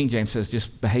James says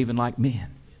just behaving like men.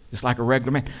 Just like a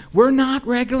regular man. We're not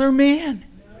regular men.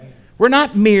 We're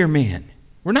not mere men.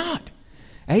 We're not.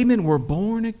 Amen. We're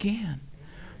born again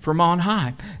from on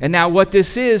high. And now what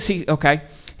this is,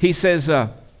 he says,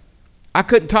 I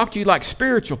couldn't talk to you like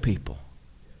spiritual people.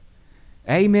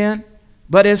 Amen.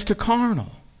 But as to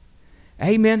carnal.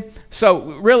 Amen.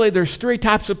 So really there's three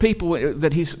types of people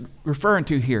that he's referring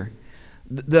to here.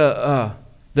 The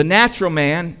natural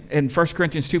man, in 1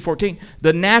 Corinthians 2:14,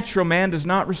 the natural man does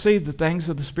not receive the things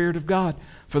of the Spirit of God,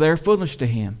 for they are foolish to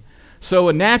him. So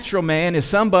a natural man is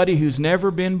somebody who's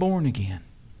never been born again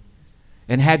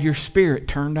and had your spirit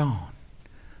turned on.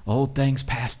 Old things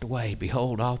passed away.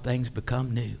 Behold, all things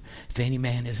become new. If any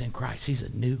man is in Christ, he's a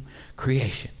new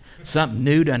creation. Something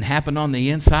new done happened on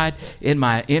the inside, in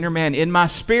my inner man, in my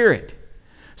spirit.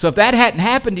 So if that hadn't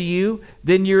happened to you,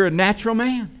 then you're a natural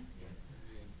man.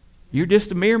 You're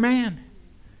just a mere man.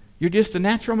 You're just a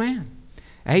natural man.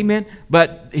 Amen.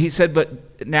 But he said,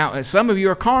 but now some of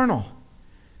you are carnal.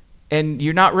 And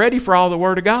you're not ready for all the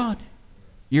Word of God.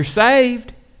 You're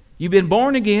saved. You've been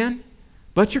born again.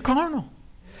 But you're carnal.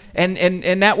 And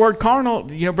that word carnal,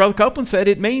 Brother Copeland said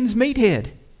it means meathead.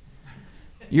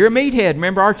 You're a meathead.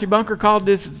 Remember Archie Bunker called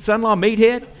his son-in-law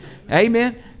meathead?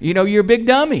 Amen. You're a big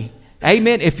dummy.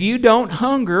 Amen. If you don't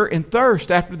hunger and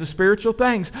thirst after the spiritual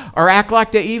things or act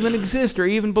like they even exist or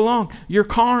even belong, you're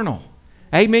carnal.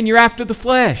 Amen. You're after the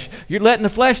flesh. You're letting the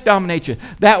flesh dominate you.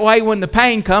 That way when the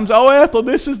pain comes, oh, Ethel,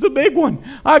 this is the big one.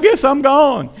 I guess I'm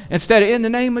gone. Instead of, in the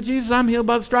name of Jesus, I'm healed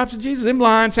by the stripes of Jesus. Them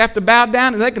lions have to bow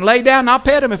down and they can lay down and I'll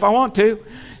pet them if I want to.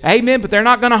 Amen. But they're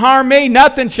not going to harm me.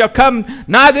 Nothing shall come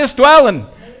nigh this dwelling.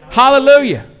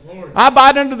 Hallelujah. I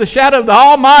abide under the shadow of the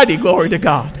Almighty. Glory to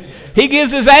God. He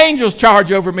gives His angels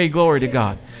charge over me. Glory to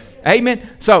God. Amen.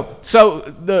 So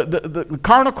the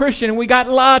carnal Christian, and we got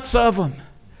lots of them.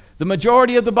 The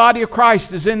majority of the body of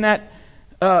Christ is in that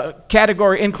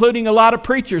category, including a lot of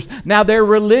preachers. Now they're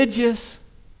religious,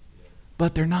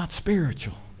 but they're not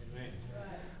spiritual.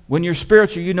 When you're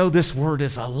spiritual, you know this word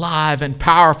is alive and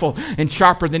powerful and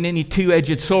sharper than any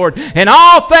two-edged sword. And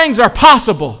all things are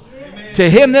possible to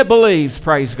him that believes.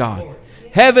 Praise God.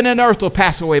 Heaven and earth will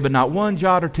pass away, but not one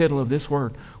jot or tittle of this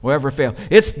word will ever fail.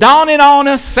 It's dawning on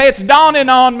us. Say, it's dawning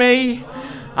on me.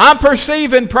 I'm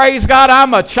perceiving, praise God,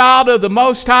 I'm a child of the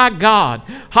Most High God.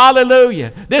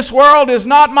 Hallelujah. This world is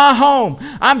not my home.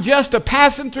 I'm just a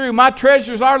passing through. My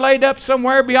treasures are laid up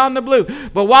somewhere beyond the blue.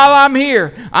 But while I'm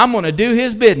here, I'm going to do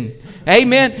His bidding.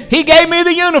 Amen. He gave me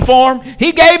the uniform.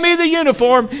 He gave me the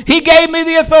uniform. He gave me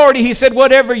the authority. He said,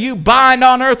 whatever you bind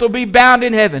on earth will be bound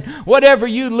in heaven. Whatever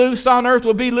you loose on earth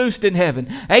will be loosed in heaven.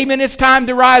 Amen. It's time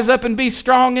to rise up and be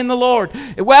strong in the Lord.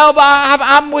 Well,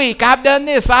 I'm weak. I've done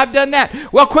this. I've done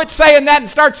that. Well, quit saying that and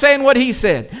start saying what He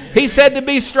said. He said to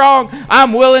be strong.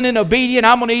 I'm willing and obedient.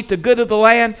 I'm going to eat the good of the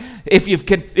land. If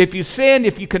you sin,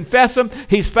 if you confess them,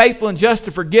 He's faithful and just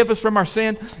to forgive us from our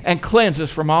sin and cleanse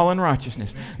us from all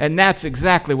unrighteousness. And that's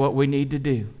exactly what we need to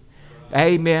do.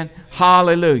 Amen.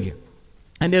 Hallelujah.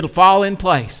 And it'll fall in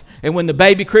place. And when the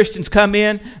baby Christians come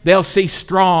in, they'll see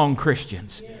strong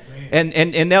Christians.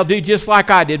 And they'll do just like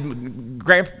I did.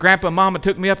 Grandpa and Mama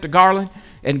took me up to Garland,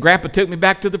 and Grandpa took me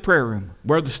back to the prayer room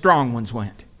where the strong ones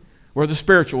went, where the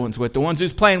spiritual ones went. The ones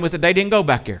who's playing with it, they didn't go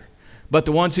back there. But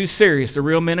the ones who's serious, the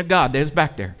real men of God, they was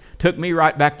back there. Took me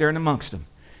right back there and amongst them.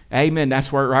 Amen.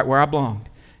 That's right where I belonged.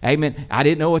 Amen. I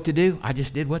didn't know what to do. I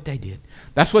just did what they did.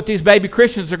 That's what these baby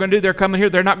Christians are going to do. They're coming here.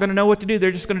 They're not going to know what to do.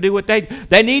 They're just going to do what they do.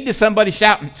 They need to somebody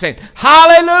shouting, saying,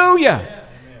 hallelujah. Yeah.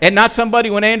 And not somebody,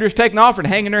 when Andrew's taking the offering,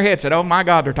 hanging their head, said, oh my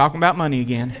God, they're talking about money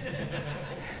again.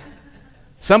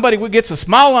 Somebody gets a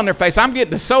smile on their face. I'm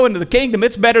getting to sow into the kingdom.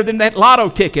 It's better than that lotto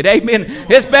ticket. Amen.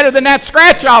 It's better than that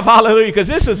scratch off. Hallelujah. Because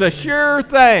this is a sure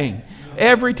thing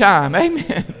every time.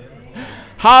 Amen.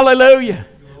 Hallelujah.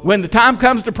 When the time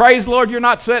comes to praise the Lord, you're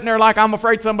not sitting there like, I'm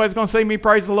afraid somebody's going to see me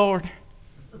praise the Lord.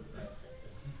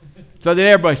 So then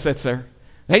everybody sits there.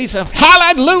 And he says,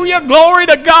 hallelujah, glory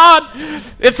to God.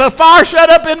 It's a fire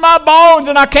shut up in my bones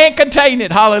and I can't contain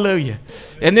it. Hallelujah.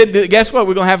 And then guess what?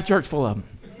 We're going to have a church full of them.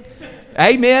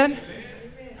 Amen.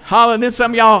 Hallelujah. Then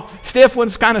some of y'all stiff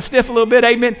ones, kind of stiff a little bit.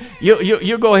 Amen.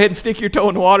 You'll go ahead and stick your toe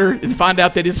in the water and find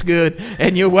out that it's good,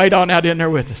 and you'll wait on out in there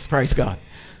with us. Praise God.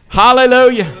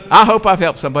 Hallelujah. I hope I've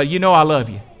helped somebody. You know I love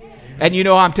you. And you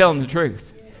know I'm telling the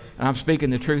truth. And I'm speaking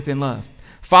the truth in love.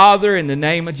 Father, in the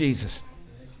name of Jesus,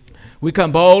 we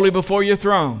come boldly before your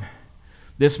throne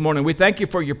this morning. We thank you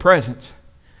for your presence.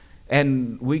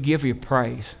 And we give you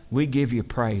praise. We give you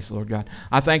praise, Lord God.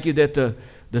 I thank you that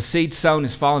the seed sown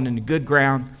is falling into good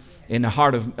ground in the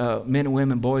heart of men and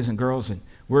women, boys and girls, and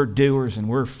we're doers and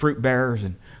we're fruit bearers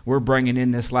and we're bringing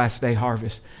in this last day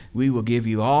harvest. We will give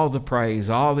you all the praise,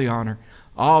 all the honor,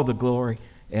 all the glory,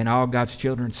 and all God's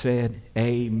children said,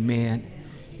 amen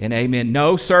and amen.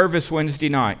 No service Wednesday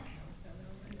night.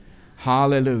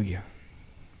 Hallelujah.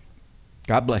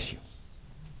 God bless you.